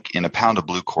 So like in a pound of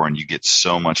blue corn, you get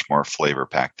so much more flavor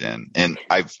packed in. And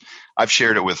I've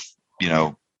shared it with,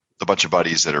 a bunch of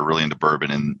buddies that are really into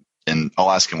bourbon, and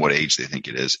I'll ask them what age they think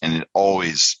it is. And it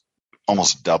always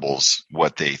almost doubles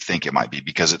what they think it might be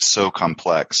because it's so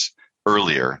complex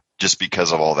earlier, just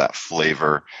because of all that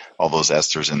flavor, all those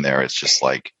esters in there. It's just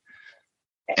like,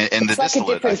 and the it's like a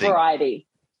distillate, different variety.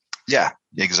 Yeah,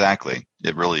 exactly.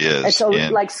 It really is. It's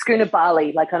like schooner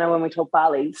barley. Like I know when we talk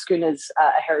barley, schooner's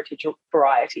a heritage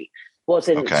variety.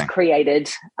 Wasn't created,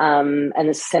 and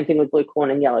it's the same thing with blue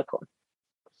corn and yellow corn.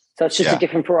 So it's just a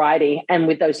different variety. And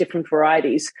with those different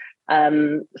varieties,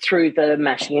 through the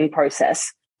mashing in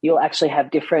process, you'll actually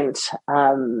have different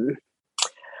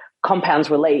compounds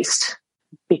released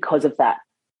because of that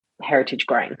heritage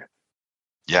grain.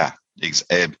 Yeah,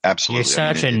 absolutely.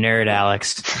 You're such a nerd,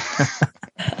 Alex.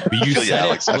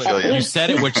 You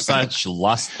said it with such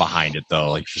lust behind it,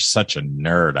 though. Like, you're such a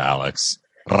nerd, Alex.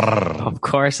 Of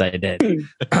course I did.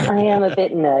 I am a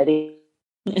bit nerdy.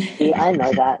 I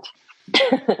know that.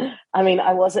 I mean,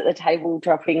 I was at the table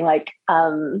dropping I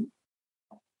was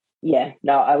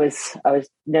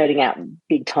nerding out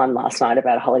big time last night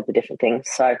about a whole heap of different things.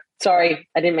 So sorry,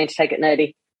 I didn't mean to take it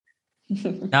nerdy.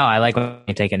 No, I like when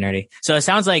you take it nerdy. So it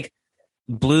sounds like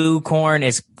blue corn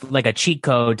is like a cheat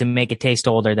code to make it taste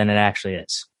older than it actually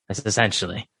is. That's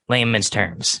essentially layman's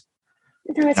terms.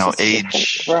 No,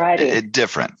 age variety.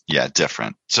 Different. Yeah,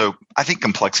 different. So I think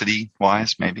complexity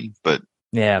wise, maybe, but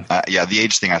the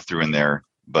age thing I threw in there,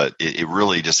 but it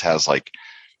really just has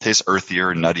tastes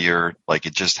earthier, nuttier. Like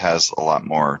it just has a lot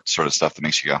more sort of stuff that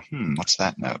makes you go, what's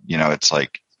that note? It's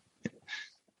like,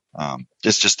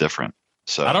 it's just different.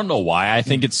 So I don't know why I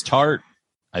think it's tart.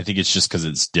 I think it's just because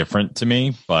it's different to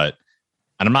me, and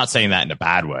I'm not saying that in a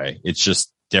bad way. It's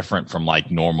just different from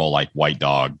normal white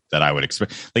dog that I would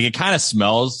expect. Like it kind of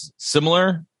smells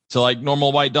similar to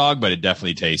normal white dog, but it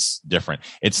definitely tastes different.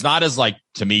 It's not as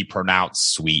to me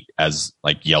pronounced sweet as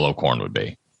yellow corn would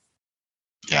be.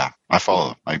 Yeah, I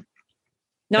follow. The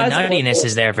nuttiness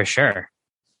is there for sure.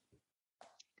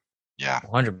 Yeah,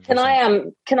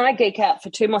 100%. Can I geek out for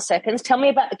 2 more seconds? Tell me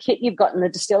about the kit you've got in the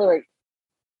distillery.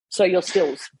 So your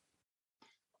stills.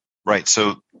 Right.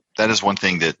 So that is one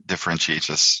thing that differentiates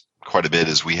us quite a bit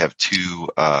is we have two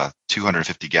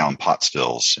 250-gallon pot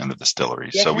stills in the distillery.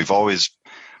 Yeah. So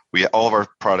all of our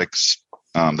products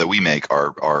that we make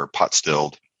are pot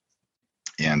stilled.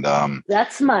 And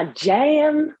that's my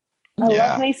jam. I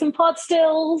love me some pot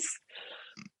stills.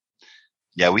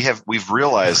 Yeah, we've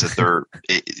realized that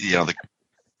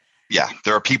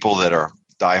there are people that are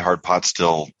diehard pot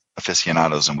still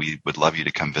aficionados, and we would love you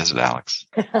to come visit, Alex.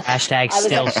 Hashtag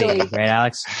Stillfy, right,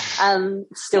 Alex?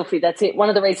 Stillfy, that's it. One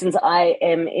of the reasons I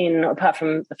am in, apart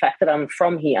from the fact that I'm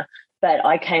from here, but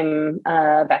I came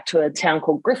back to a town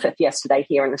called Griffith yesterday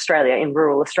here in Australia, in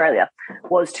rural Australia,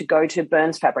 was to go to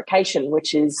Burns Fabrication,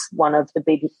 which is one of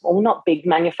the not big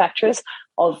manufacturers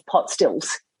of pot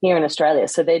stills here in Australia.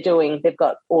 So they've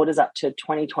got orders up to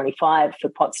 2025 for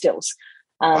pot stills.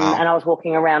 Wow. And I was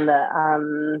walking around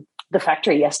the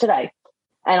factory yesterday,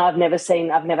 and I've never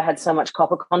had so much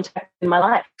copper contact in my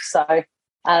life. So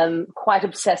quite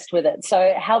obsessed with it.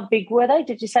 So how big were they?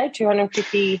 Did you say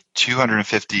 250?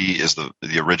 250 is the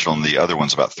original, and the other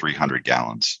one's about 300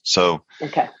 gallons. So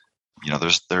okay.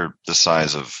 They're the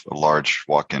size of a large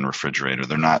walk-in refrigerator.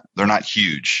 They're not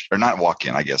huge. They're not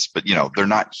walk-in, I guess, but they're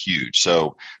not huge.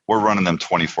 So we're running them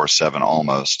 24/7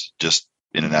 almost, just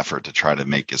in an effort to try to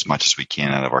make as much as we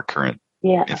can out of our current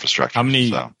infrastructure. How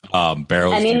many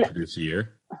barrels do you produce a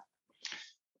year?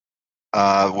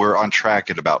 We're on track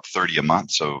at about 30 a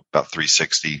month, so about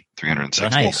 360.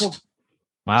 Nice.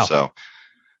 Wow.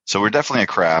 So we're definitely a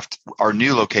craft. Our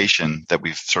new location that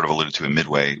we've sort of alluded to in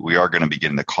Midway, we are going to be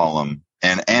getting the column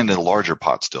and a larger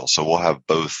pot still. So we'll have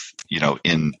both,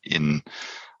 in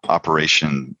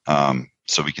operation,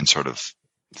 so we can sort of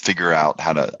figure out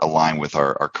how to align with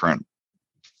our current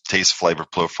taste flavor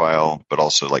profile, but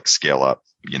also scale up,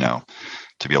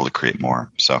 to be able to create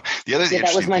more. So the other thing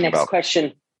that was my next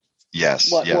question.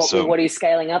 Yes. What are you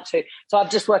scaling up to? So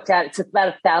I've just worked out it's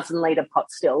about 1,000-liter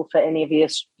pot still for any of you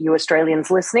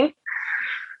Australians listening.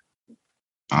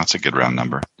 Oh, that's a good round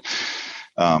number.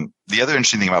 The other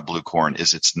interesting thing about blue corn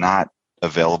is it's not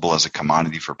available as a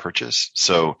commodity for purchase.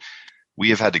 So we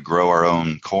have had to grow our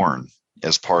own corn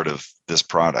as part of this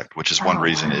product, which is one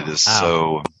reason it is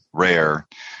so rare.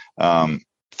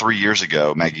 3 years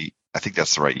ago, Maggie, I think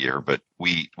that's the right year, but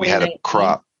we had a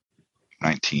crop.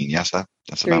 19. Yes,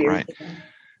 that's about right.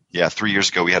 Yeah. 3 years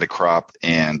ago we had a crop,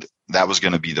 and that was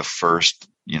going to be the first,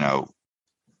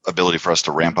 ability for us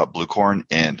to ramp up blue corn.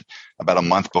 And about a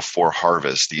month before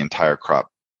harvest, the entire crop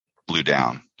blew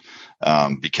down.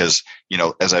 Because,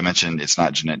 as I mentioned, it's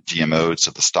not GMO'd,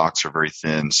 so the stalks are very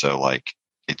thin. So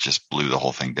it just blew the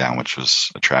whole thing down, which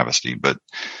was a travesty, but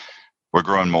we're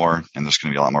growing more, and there's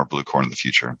going to be a lot more blue corn in the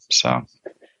future. So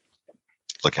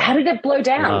look at. How did it blow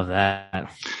down? I love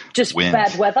that. Just Wind.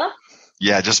 bad weather?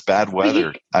 Yeah, just bad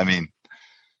weather. I mean,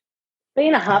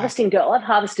 being a harvesting girl, I've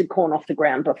harvested corn off the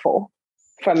ground before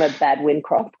from a bad wind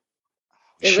crop.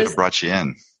 Should have brought you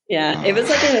in. Yeah, it was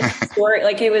like a historic,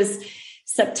 like it was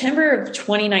September of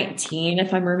 2019,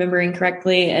 if I'm remembering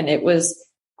correctly. And it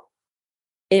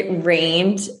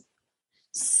rained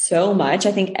so much.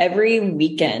 I think every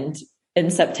weekend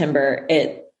in September,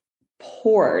 it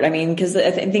poured. I mean, because I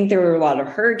think there were a lot of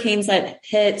hurricanes that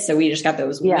hit. So we just got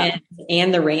those winds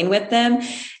and the rain with them.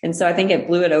 And so I think it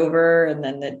blew it over and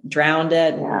then it drowned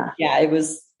it. Yeah, it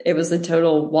was a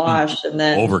total wash. And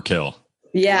then overkill.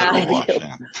 Yeah.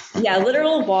 Literal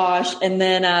Literal wash. And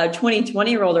then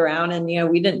 2020 rolled around and,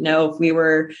 we didn't know if we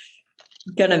were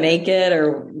going to make it,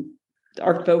 or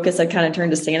our focus had kind of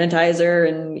turned to sanitizer,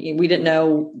 and we didn't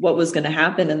know what was going to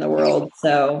happen in the world.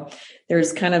 So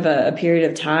there's kind of a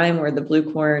period of time where the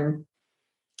blue corn,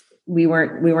 we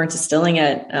weren't distilling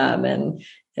it. And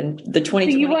the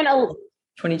 2020, you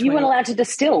weren't allowed to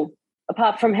distill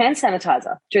apart from hand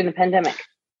sanitizer during the pandemic.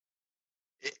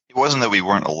 It wasn't that we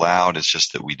weren't allowed. It's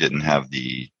just that we didn't have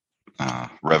the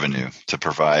revenue to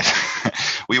provide.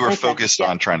 We were focused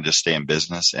on trying to just stay in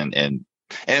business, and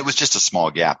it was just a small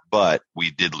gap, but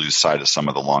we did lose sight of some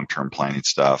of the long-term planning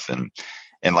stuff. And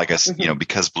like I said,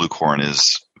 because blue corn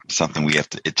is something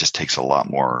it just takes a lot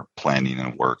more planning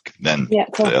and work than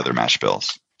the other mash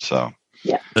bills. So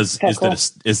is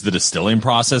the distilling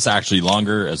process actually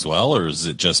longer as well, or is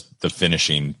it just the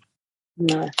finishing?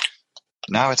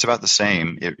 No, it's about the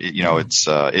same. It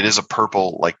is a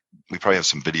purple, like we probably have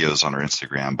some videos on our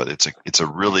Instagram, but it's a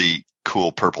really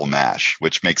cool purple mash,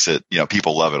 which makes it,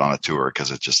 people love it on a tour because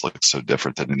it just looks so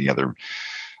different than any other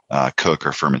cook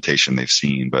or fermentation they've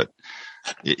seen. But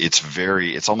it's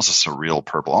almost a surreal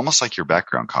purple, almost like your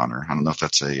background, Connor. I don't know if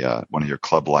that's one of your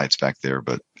club lights back there,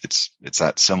 but it's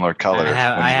that similar color.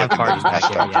 I have parties back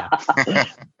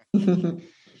here, yeah.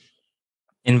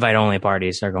 Invite only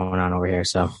parties are going on over here,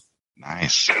 so.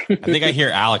 Nice. I think I hear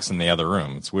Alex in the other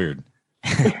room. It's weird.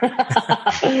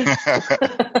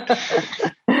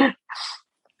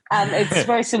 It's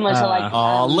very similar to like.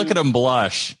 Look at him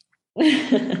blush. I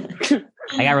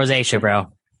got rosacea,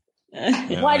 bro.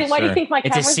 Yeah, why do you think my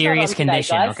camera's It's a serious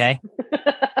condition, today, okay?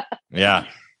 Yeah.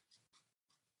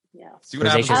 See what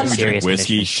happens when you drink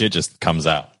whiskey? Condition. Shit just comes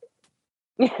out.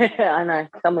 Yeah, I know.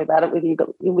 Tell me about it with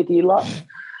you lot.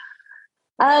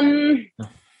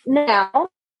 Now, what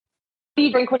do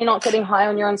you drink when you're not getting high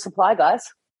on your own supply, guys?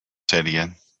 Say it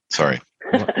again. Sorry.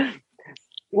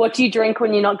 What do you drink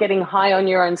when you're not getting high on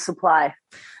your own supply?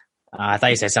 I thought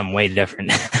you said something way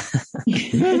different.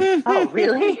 Oh,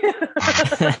 really?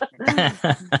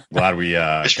 Glad we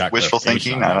got wishful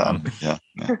thinking. I don't know. Yeah.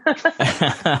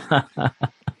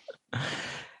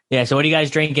 Yeah. So, what are you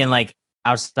guys drinking like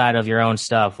outside of your own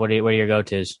stuff? What are your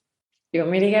go-tos? You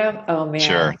want me to go? Oh man,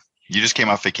 sure. You just came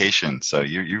off vacation, so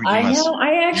you I must, know.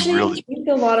 I actually really drink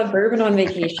a lot of bourbon on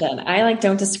vacation. I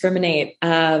don't discriminate.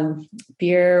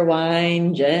 Beer,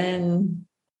 wine, gin,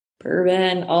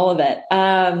 bourbon, all of it.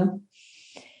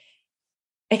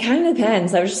 It kind of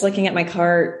depends. I was just looking at my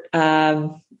cart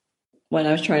when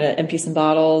I was trying to empty some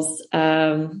bottles.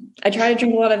 I try to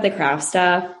drink a lot of the craft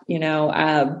stuff,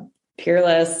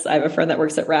 Peerless. I have a friend that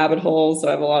works at Rabbit Hole, so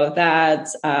I have a lot of that.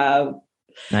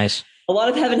 Nice. A lot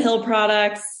of Heaven Hill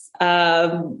products. I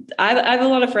have a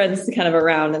lot of friends kind of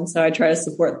around, and so I try to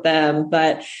support them.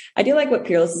 But I do like what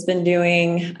Peerless has been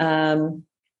doing.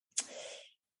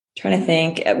 Trying to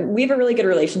think. We have a really good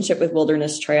relationship with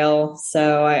Wilderness Trail.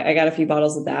 So I got a few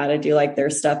bottles of that. I do like their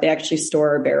stuff. They actually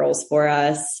store barrels for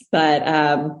us. But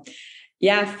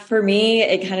for me,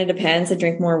 it kind of depends. I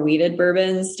drink more wheated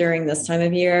bourbons during this time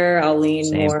of year. I'll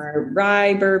lean more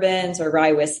rye bourbons or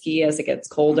rye whiskey as it gets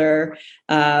colder.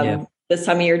 This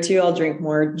time of year too, I'll drink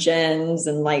more gins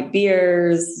and light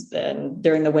beers, and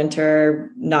during the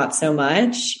winter, not so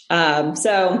much. But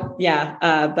I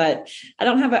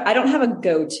don't have a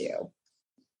go-to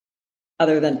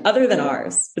other than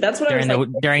ours. But that's what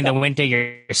during the winter,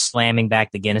 you're slamming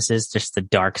back the Guinnesses, just the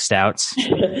dark stouts.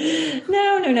 No.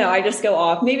 I just go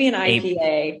off maybe an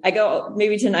IPA. I go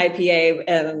maybe to an IPA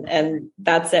and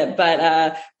that's it.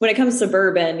 But when it comes to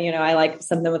bourbon, I like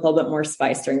something with a little bit more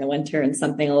spice during the winter and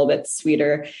something a little bit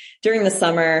sweeter during the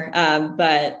summer.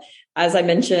 But as I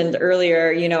mentioned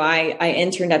earlier, I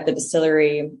interned at the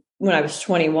distillery when I was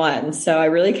 21. So I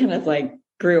really kind of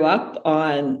grew up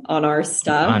on our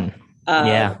stuff.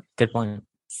 Good point.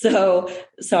 So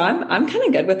I'm kind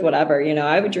of good with whatever,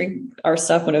 I would drink our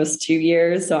stuff when it was 2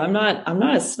 years. So I'm not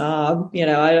a snob,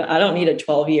 I don't need a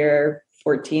 12-year,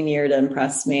 14-year to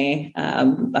impress me.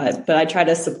 But I try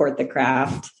to support the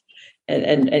craft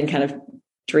and kind of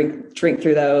drink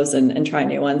through those and try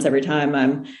new ones every time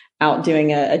I'm out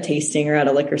doing a tasting or at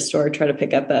a liquor store. Try to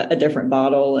pick up a different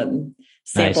bottle and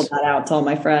sample that out to all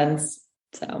my friends.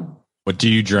 So, what do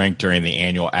you drink during the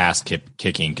annual ass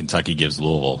kicking Kentucky gives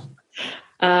Louisville?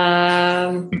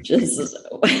 Just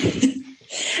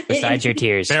besides your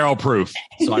tears, barrel proof,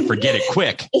 so I forget it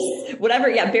quick. Whatever,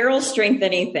 yeah, barrel strength,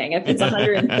 anything. If it's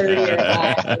 130 or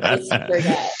high, just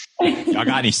forget. Y'all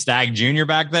got any Stag Junior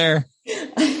back there?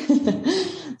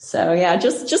 So yeah,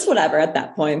 just whatever at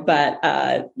that point. But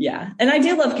yeah, and I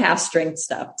do love cask strength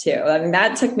stuff too. I mean,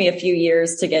 that took me a few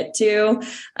years to get to.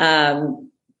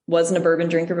 Wasn't a bourbon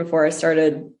drinker before I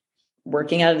started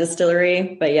working at a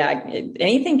distillery, but yeah,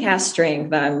 anything cask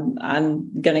strength,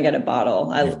 I'm gonna get a bottle.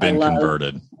 I love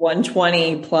converted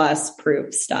 120 plus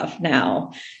proof stuff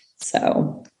now.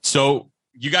 So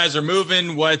you guys are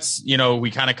moving. What's,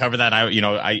 we kind of cover that.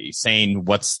 I saying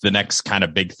what's the next kind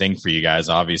of big thing for you guys?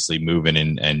 Obviously moving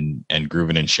and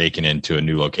grooving and shaking into a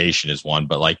new location is one,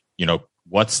 but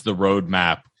what's the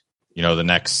roadmap, the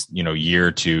next, year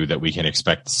or two that we can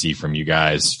expect to see from you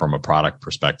guys from a product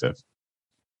perspective?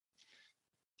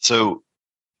 So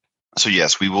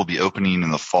yes, we will be opening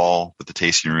in the fall with the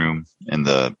tasting room in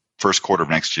the first quarter of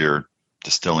next year,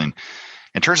 distilling.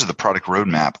 In terms of the product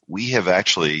roadmap, we have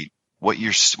actually, what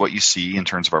you see in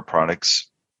terms of our products,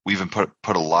 we've been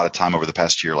put a lot of time over the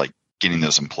past year, like getting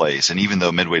those in place. And even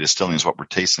though Midway Distilling is what we're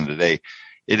tasting today,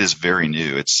 it is very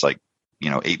new. It's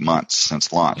 8 months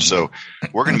since launch. So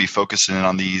we're going to be focusing in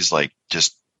on these,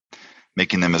 just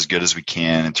making them as good as we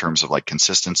can in terms of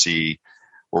consistency.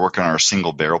 We're working on our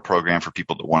single barrel program for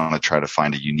people that want to try to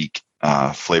find a unique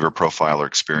flavor profile or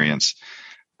experience.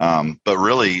 But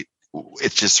really,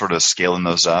 it's just sort of scaling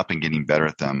those up and getting better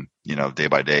at them, day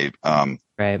by day.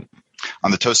 Right.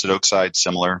 On the toasted oak side,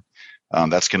 similar.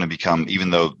 That's going to become,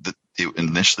 even though it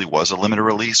initially was a limited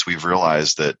release, we've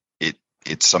realized that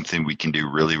it's something we can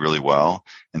do really, really well.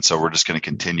 And so we're just going to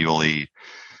continually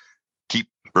keep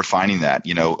refining that,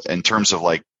 in terms of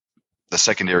the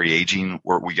secondary aging,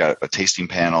 where we got a tasting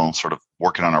panel sort of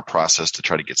working on our process to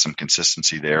try to get some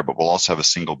consistency there, but we'll also have a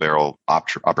single barrel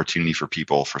opportunity for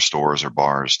people, for stores or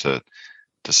bars to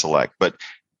select. But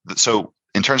so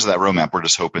in terms of that roadmap, we're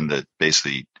just hoping to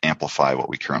basically amplify what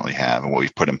we currently have and what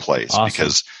we've put in place. Awesome.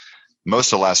 Because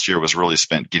most of last year was really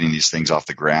spent getting these things off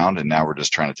the ground, and now we're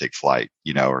just trying to take flight,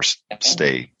 or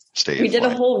stay. We did a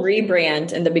whole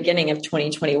rebrand in the beginning of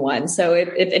 2021. So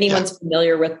if anyone's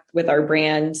familiar with our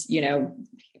brand,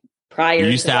 prior you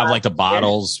used to have the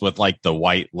bottles with the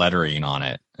white lettering on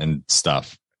it and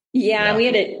stuff. Yeah, we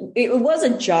had it was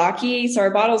a jockey. So our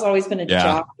bottle's always been a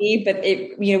jockey, but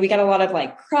we got a lot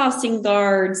of crossing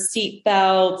guards, seat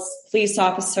belts, police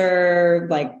officer,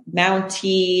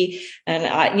 Mountie. And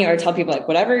I tell people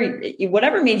whatever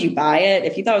made you buy it.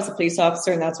 If you thought it was a police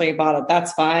officer and that's why you bought it,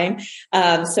 that's fine.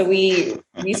 So we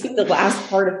spent the last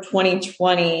part of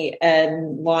 2020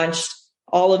 and launched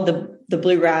all of the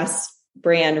Bluegrass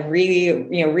brand,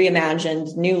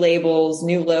 reimagined, new labels,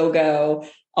 new logo,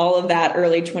 all of that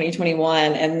early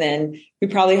 2021. And then we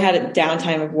probably had a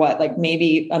downtime of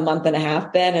maybe a month and a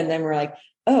half then. And then we're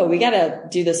oh, we got to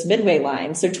do this Midway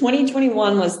line. So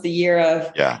 2021 was the year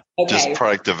of, just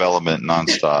product development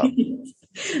nonstop,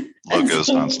 logos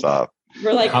nonstop.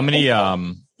 We're how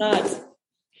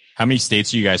many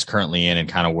states are you guys currently in, and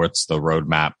kind of what's the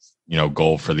roadmap,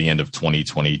 goal for the end of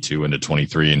 2022 into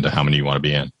 23, into how many you want to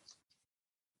be in?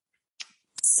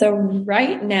 So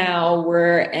right now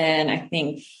we're in, I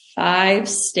think, 5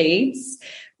 states.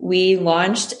 We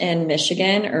launched in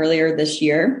Michigan earlier this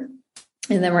year,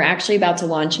 and then we're actually about to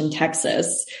launch in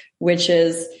Texas, which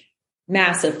is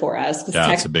massive for us. Yeah,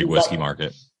 Texas, it's a big whiskey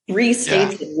market. 3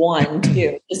 states in one,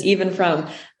 too. Just even from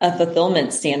a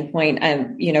fulfillment standpoint,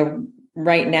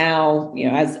 right now,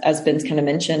 as Ben's kind of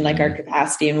mentioned, our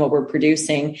capacity and what we're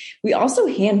producing, we also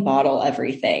hand bottle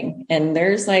everything. And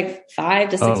there's 5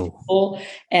 to 6 people,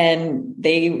 and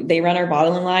they run our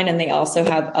bottling line, and they also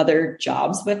have other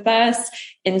jobs with us.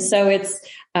 And so it's,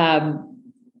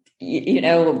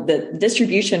 the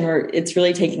distribution where it's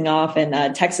really taking off,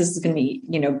 and Texas is going to be,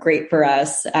 great for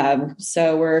us.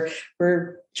 So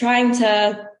we're trying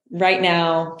to right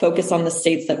now focus on the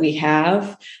states that we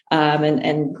have,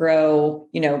 and grow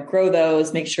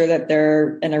those, make sure that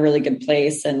they're in a really good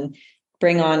place, and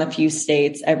bring on a few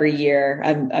states every year.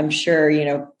 I'm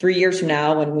sure, 3 years from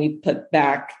now, when we put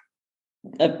back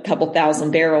a couple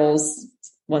thousand barrels,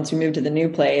 once we move to the new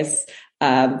place,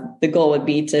 the goal would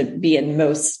be to be in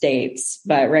most states.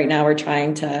 But right now we're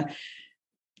trying to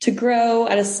grow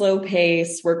at a slow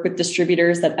pace, work with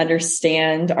distributors that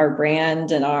understand our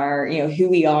brand and our, who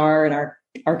we are and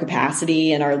our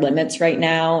capacity and our limits right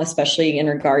now, especially in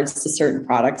regards to certain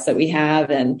products that we have,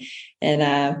 and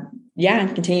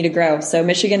continue to grow. So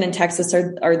Michigan and Texas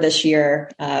are this year.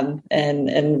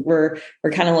 And we're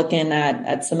kind of looking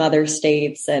at some other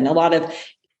states, and a lot of,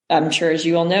 I'm sure, as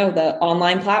you all know, the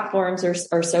online platforms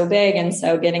are so big. And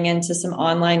so getting into some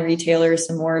online retailers,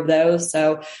 some more of those.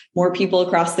 So more people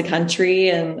across the country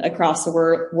and across the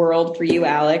world for you,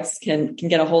 Alex, can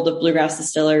get a hold of Bluegrass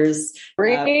Distillers.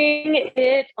 Bring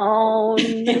it on.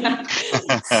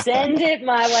 Send it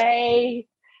my way.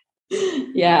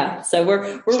 Yeah. So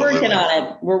we're working on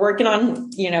it. We're working on,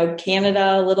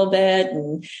 Canada a little bit.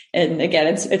 And again,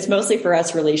 it's mostly for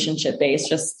us relationship based,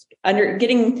 just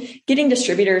getting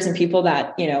distributors and people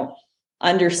that,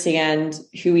 understand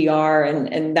who we are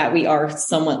and that we are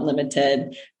somewhat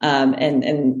limited,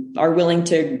 and are willing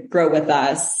to grow with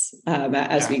us,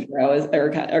 as we grow,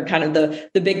 are kind of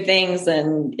the big things.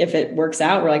 And if it works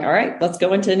out, we're like, all right, let's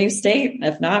go into a new state.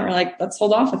 If not, we're like, let's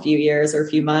hold off a few years or a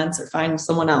few months or find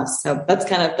someone else. So that's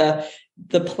kind of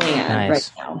the plan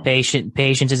right now.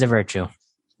 Patience is a virtue.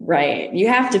 Right. You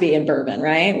have to be in bourbon,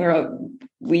 right?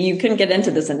 You couldn't get into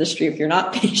this industry if you're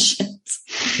not patient.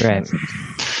 Right.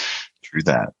 True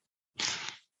that.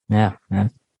 Yeah, man.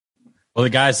 Well,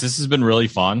 guys, this has been really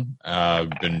fun.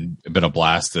 Been a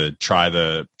blast to try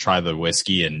the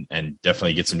whiskey and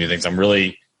definitely get some new things. I'm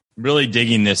really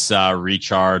digging this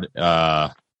recharred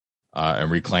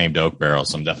and reclaimed oak barrel,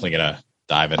 so I'm definitely gonna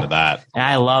dive into that. And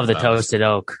I love the toasted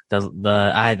oak.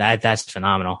 That's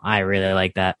phenomenal. I really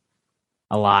like that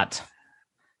a lot.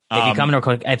 If you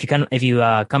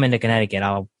come into Connecticut,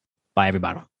 I'll buy every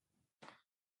bottle.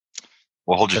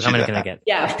 We'll hold you to that. Connecticut.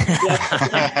 Yeah.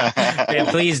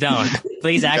 Yeah, please don't.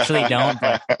 Please actually don't.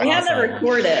 But we haven't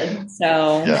recorded,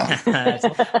 so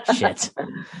shit.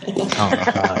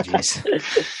 Oh,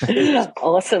 jeez.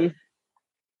 Awesome.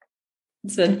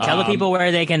 So, tell the people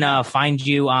where they can find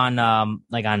you on all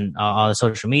the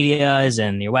social medias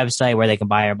and your website, where they can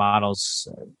buy your bottles,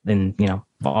 and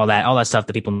all that stuff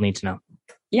that people need to know.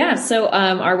 Yeah. So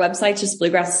our website's just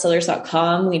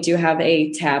bluegrassdistillers.com. We do have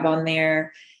a tab on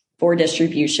there for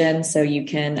distribution, so you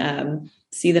can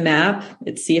see the map,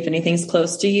 see if anything's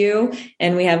close to you.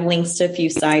 And we have links to a few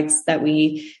sites that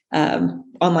we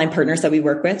online partners that we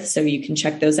work with, so you can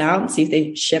check those out and see if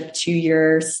they ship to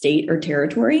your state or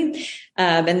territory.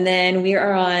 And then we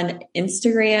are on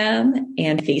Instagram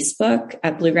and Facebook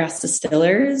at Bluegrass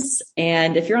Distillers.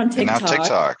 And if you're on TikTok,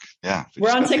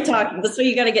 we're on TikTok. That's what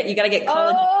you got to get. You got to get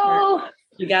college. Oh,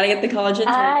 you got to get the college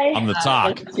intern. On the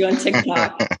talk. You on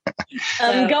TikTok.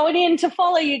 I'm going in to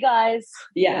follow you guys.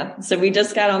 Yeah. So we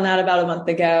just got on that about a month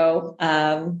ago.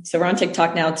 So we're on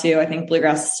TikTok now too. I think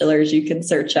Bluegrass Distillers, you can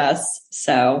search us.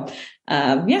 So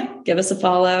give us a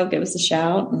follow, give us a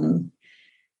shout. And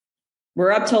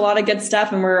we're up to a lot of good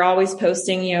stuff. And we're always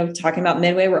posting, talking about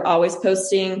Midway, we're always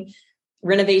posting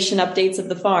renovation updates of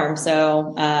the farm.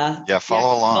 So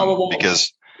follow along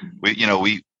because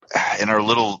we in our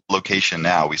little location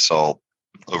now, we saw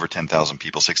over 10,000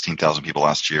 people, 16,000 people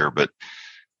last year, but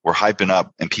we're hyping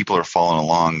up and people are following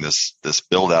along this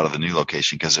build out of the new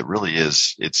location because it really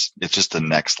is, it's just the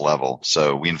next level.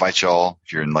 So we invite y'all,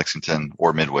 if you're in Lexington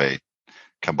or Midway,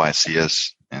 come by, see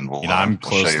us, and I'm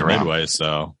close to Midway,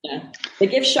 so the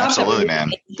gift shop, absolutely,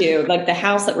 man. Like the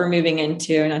house that we're moving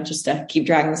into, not just to keep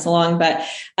dragging this along, but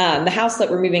the house that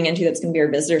we're moving into that's going to be our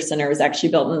visitor center was actually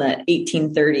built in the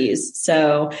 1830s.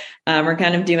 So we're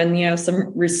kind of doing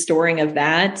some restoring of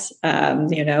that.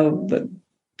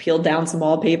 Peeled down some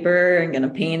wallpaper and going to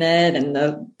paint it, and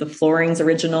the flooring's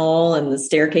original and the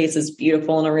staircase is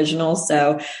beautiful and original.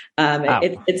 So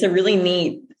it's a really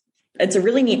neat. It's a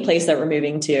really neat place that we're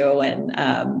moving to,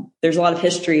 and there's a lot of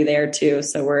history there too.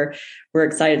 So we're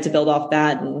excited to build off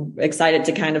that, and excited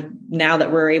to kind of, now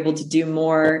that we're able to do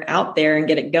more out there and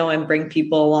get it going, bring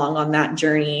people along on that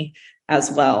journey as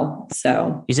well.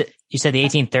 So you said the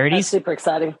 1830s? That's super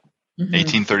exciting.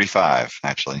 1835,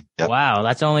 actually. Yep. Wow,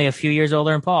 that's only a few years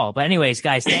older than Paul. But anyways,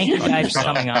 guys, thank you guys for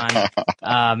coming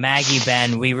on. Maggie,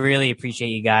 Ben, we really appreciate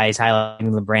you guys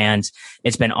highlighting the brands.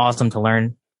 It's been awesome to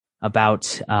learn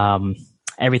about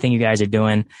everything you guys are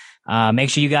doing.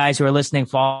 Make sure you guys who are listening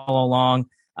follow along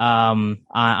on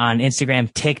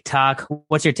Instagram, TikTok.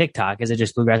 What's your TikTok? Is it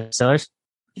just Bluegrass Distillers?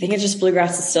 I think it's just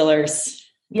Bluegrass Distillers.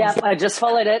 Yeah, I just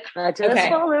followed it.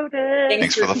 Followed it.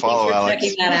 Thanks for the follow, Alex.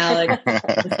 Checking that, Alex.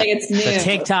 I think it's new.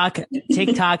 So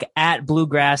TikTok at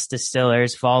Bluegrass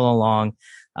Distillers. Follow along.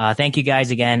 Thank you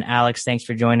guys again. Alex, thanks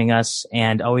for joining us.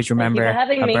 And always remember,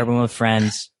 a bourbon with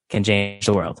friends can change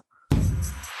the world.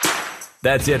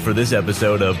 That's it for this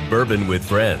episode of Bourbon with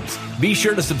Friends. Be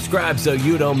sure to subscribe so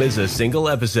you don't miss a single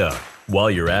episode. While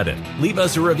you're at it, leave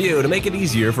us a review to make it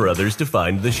easier for others to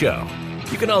find the show.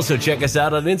 You can also check us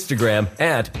out on Instagram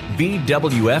at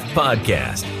BWF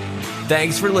Podcast.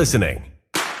 Thanks for listening.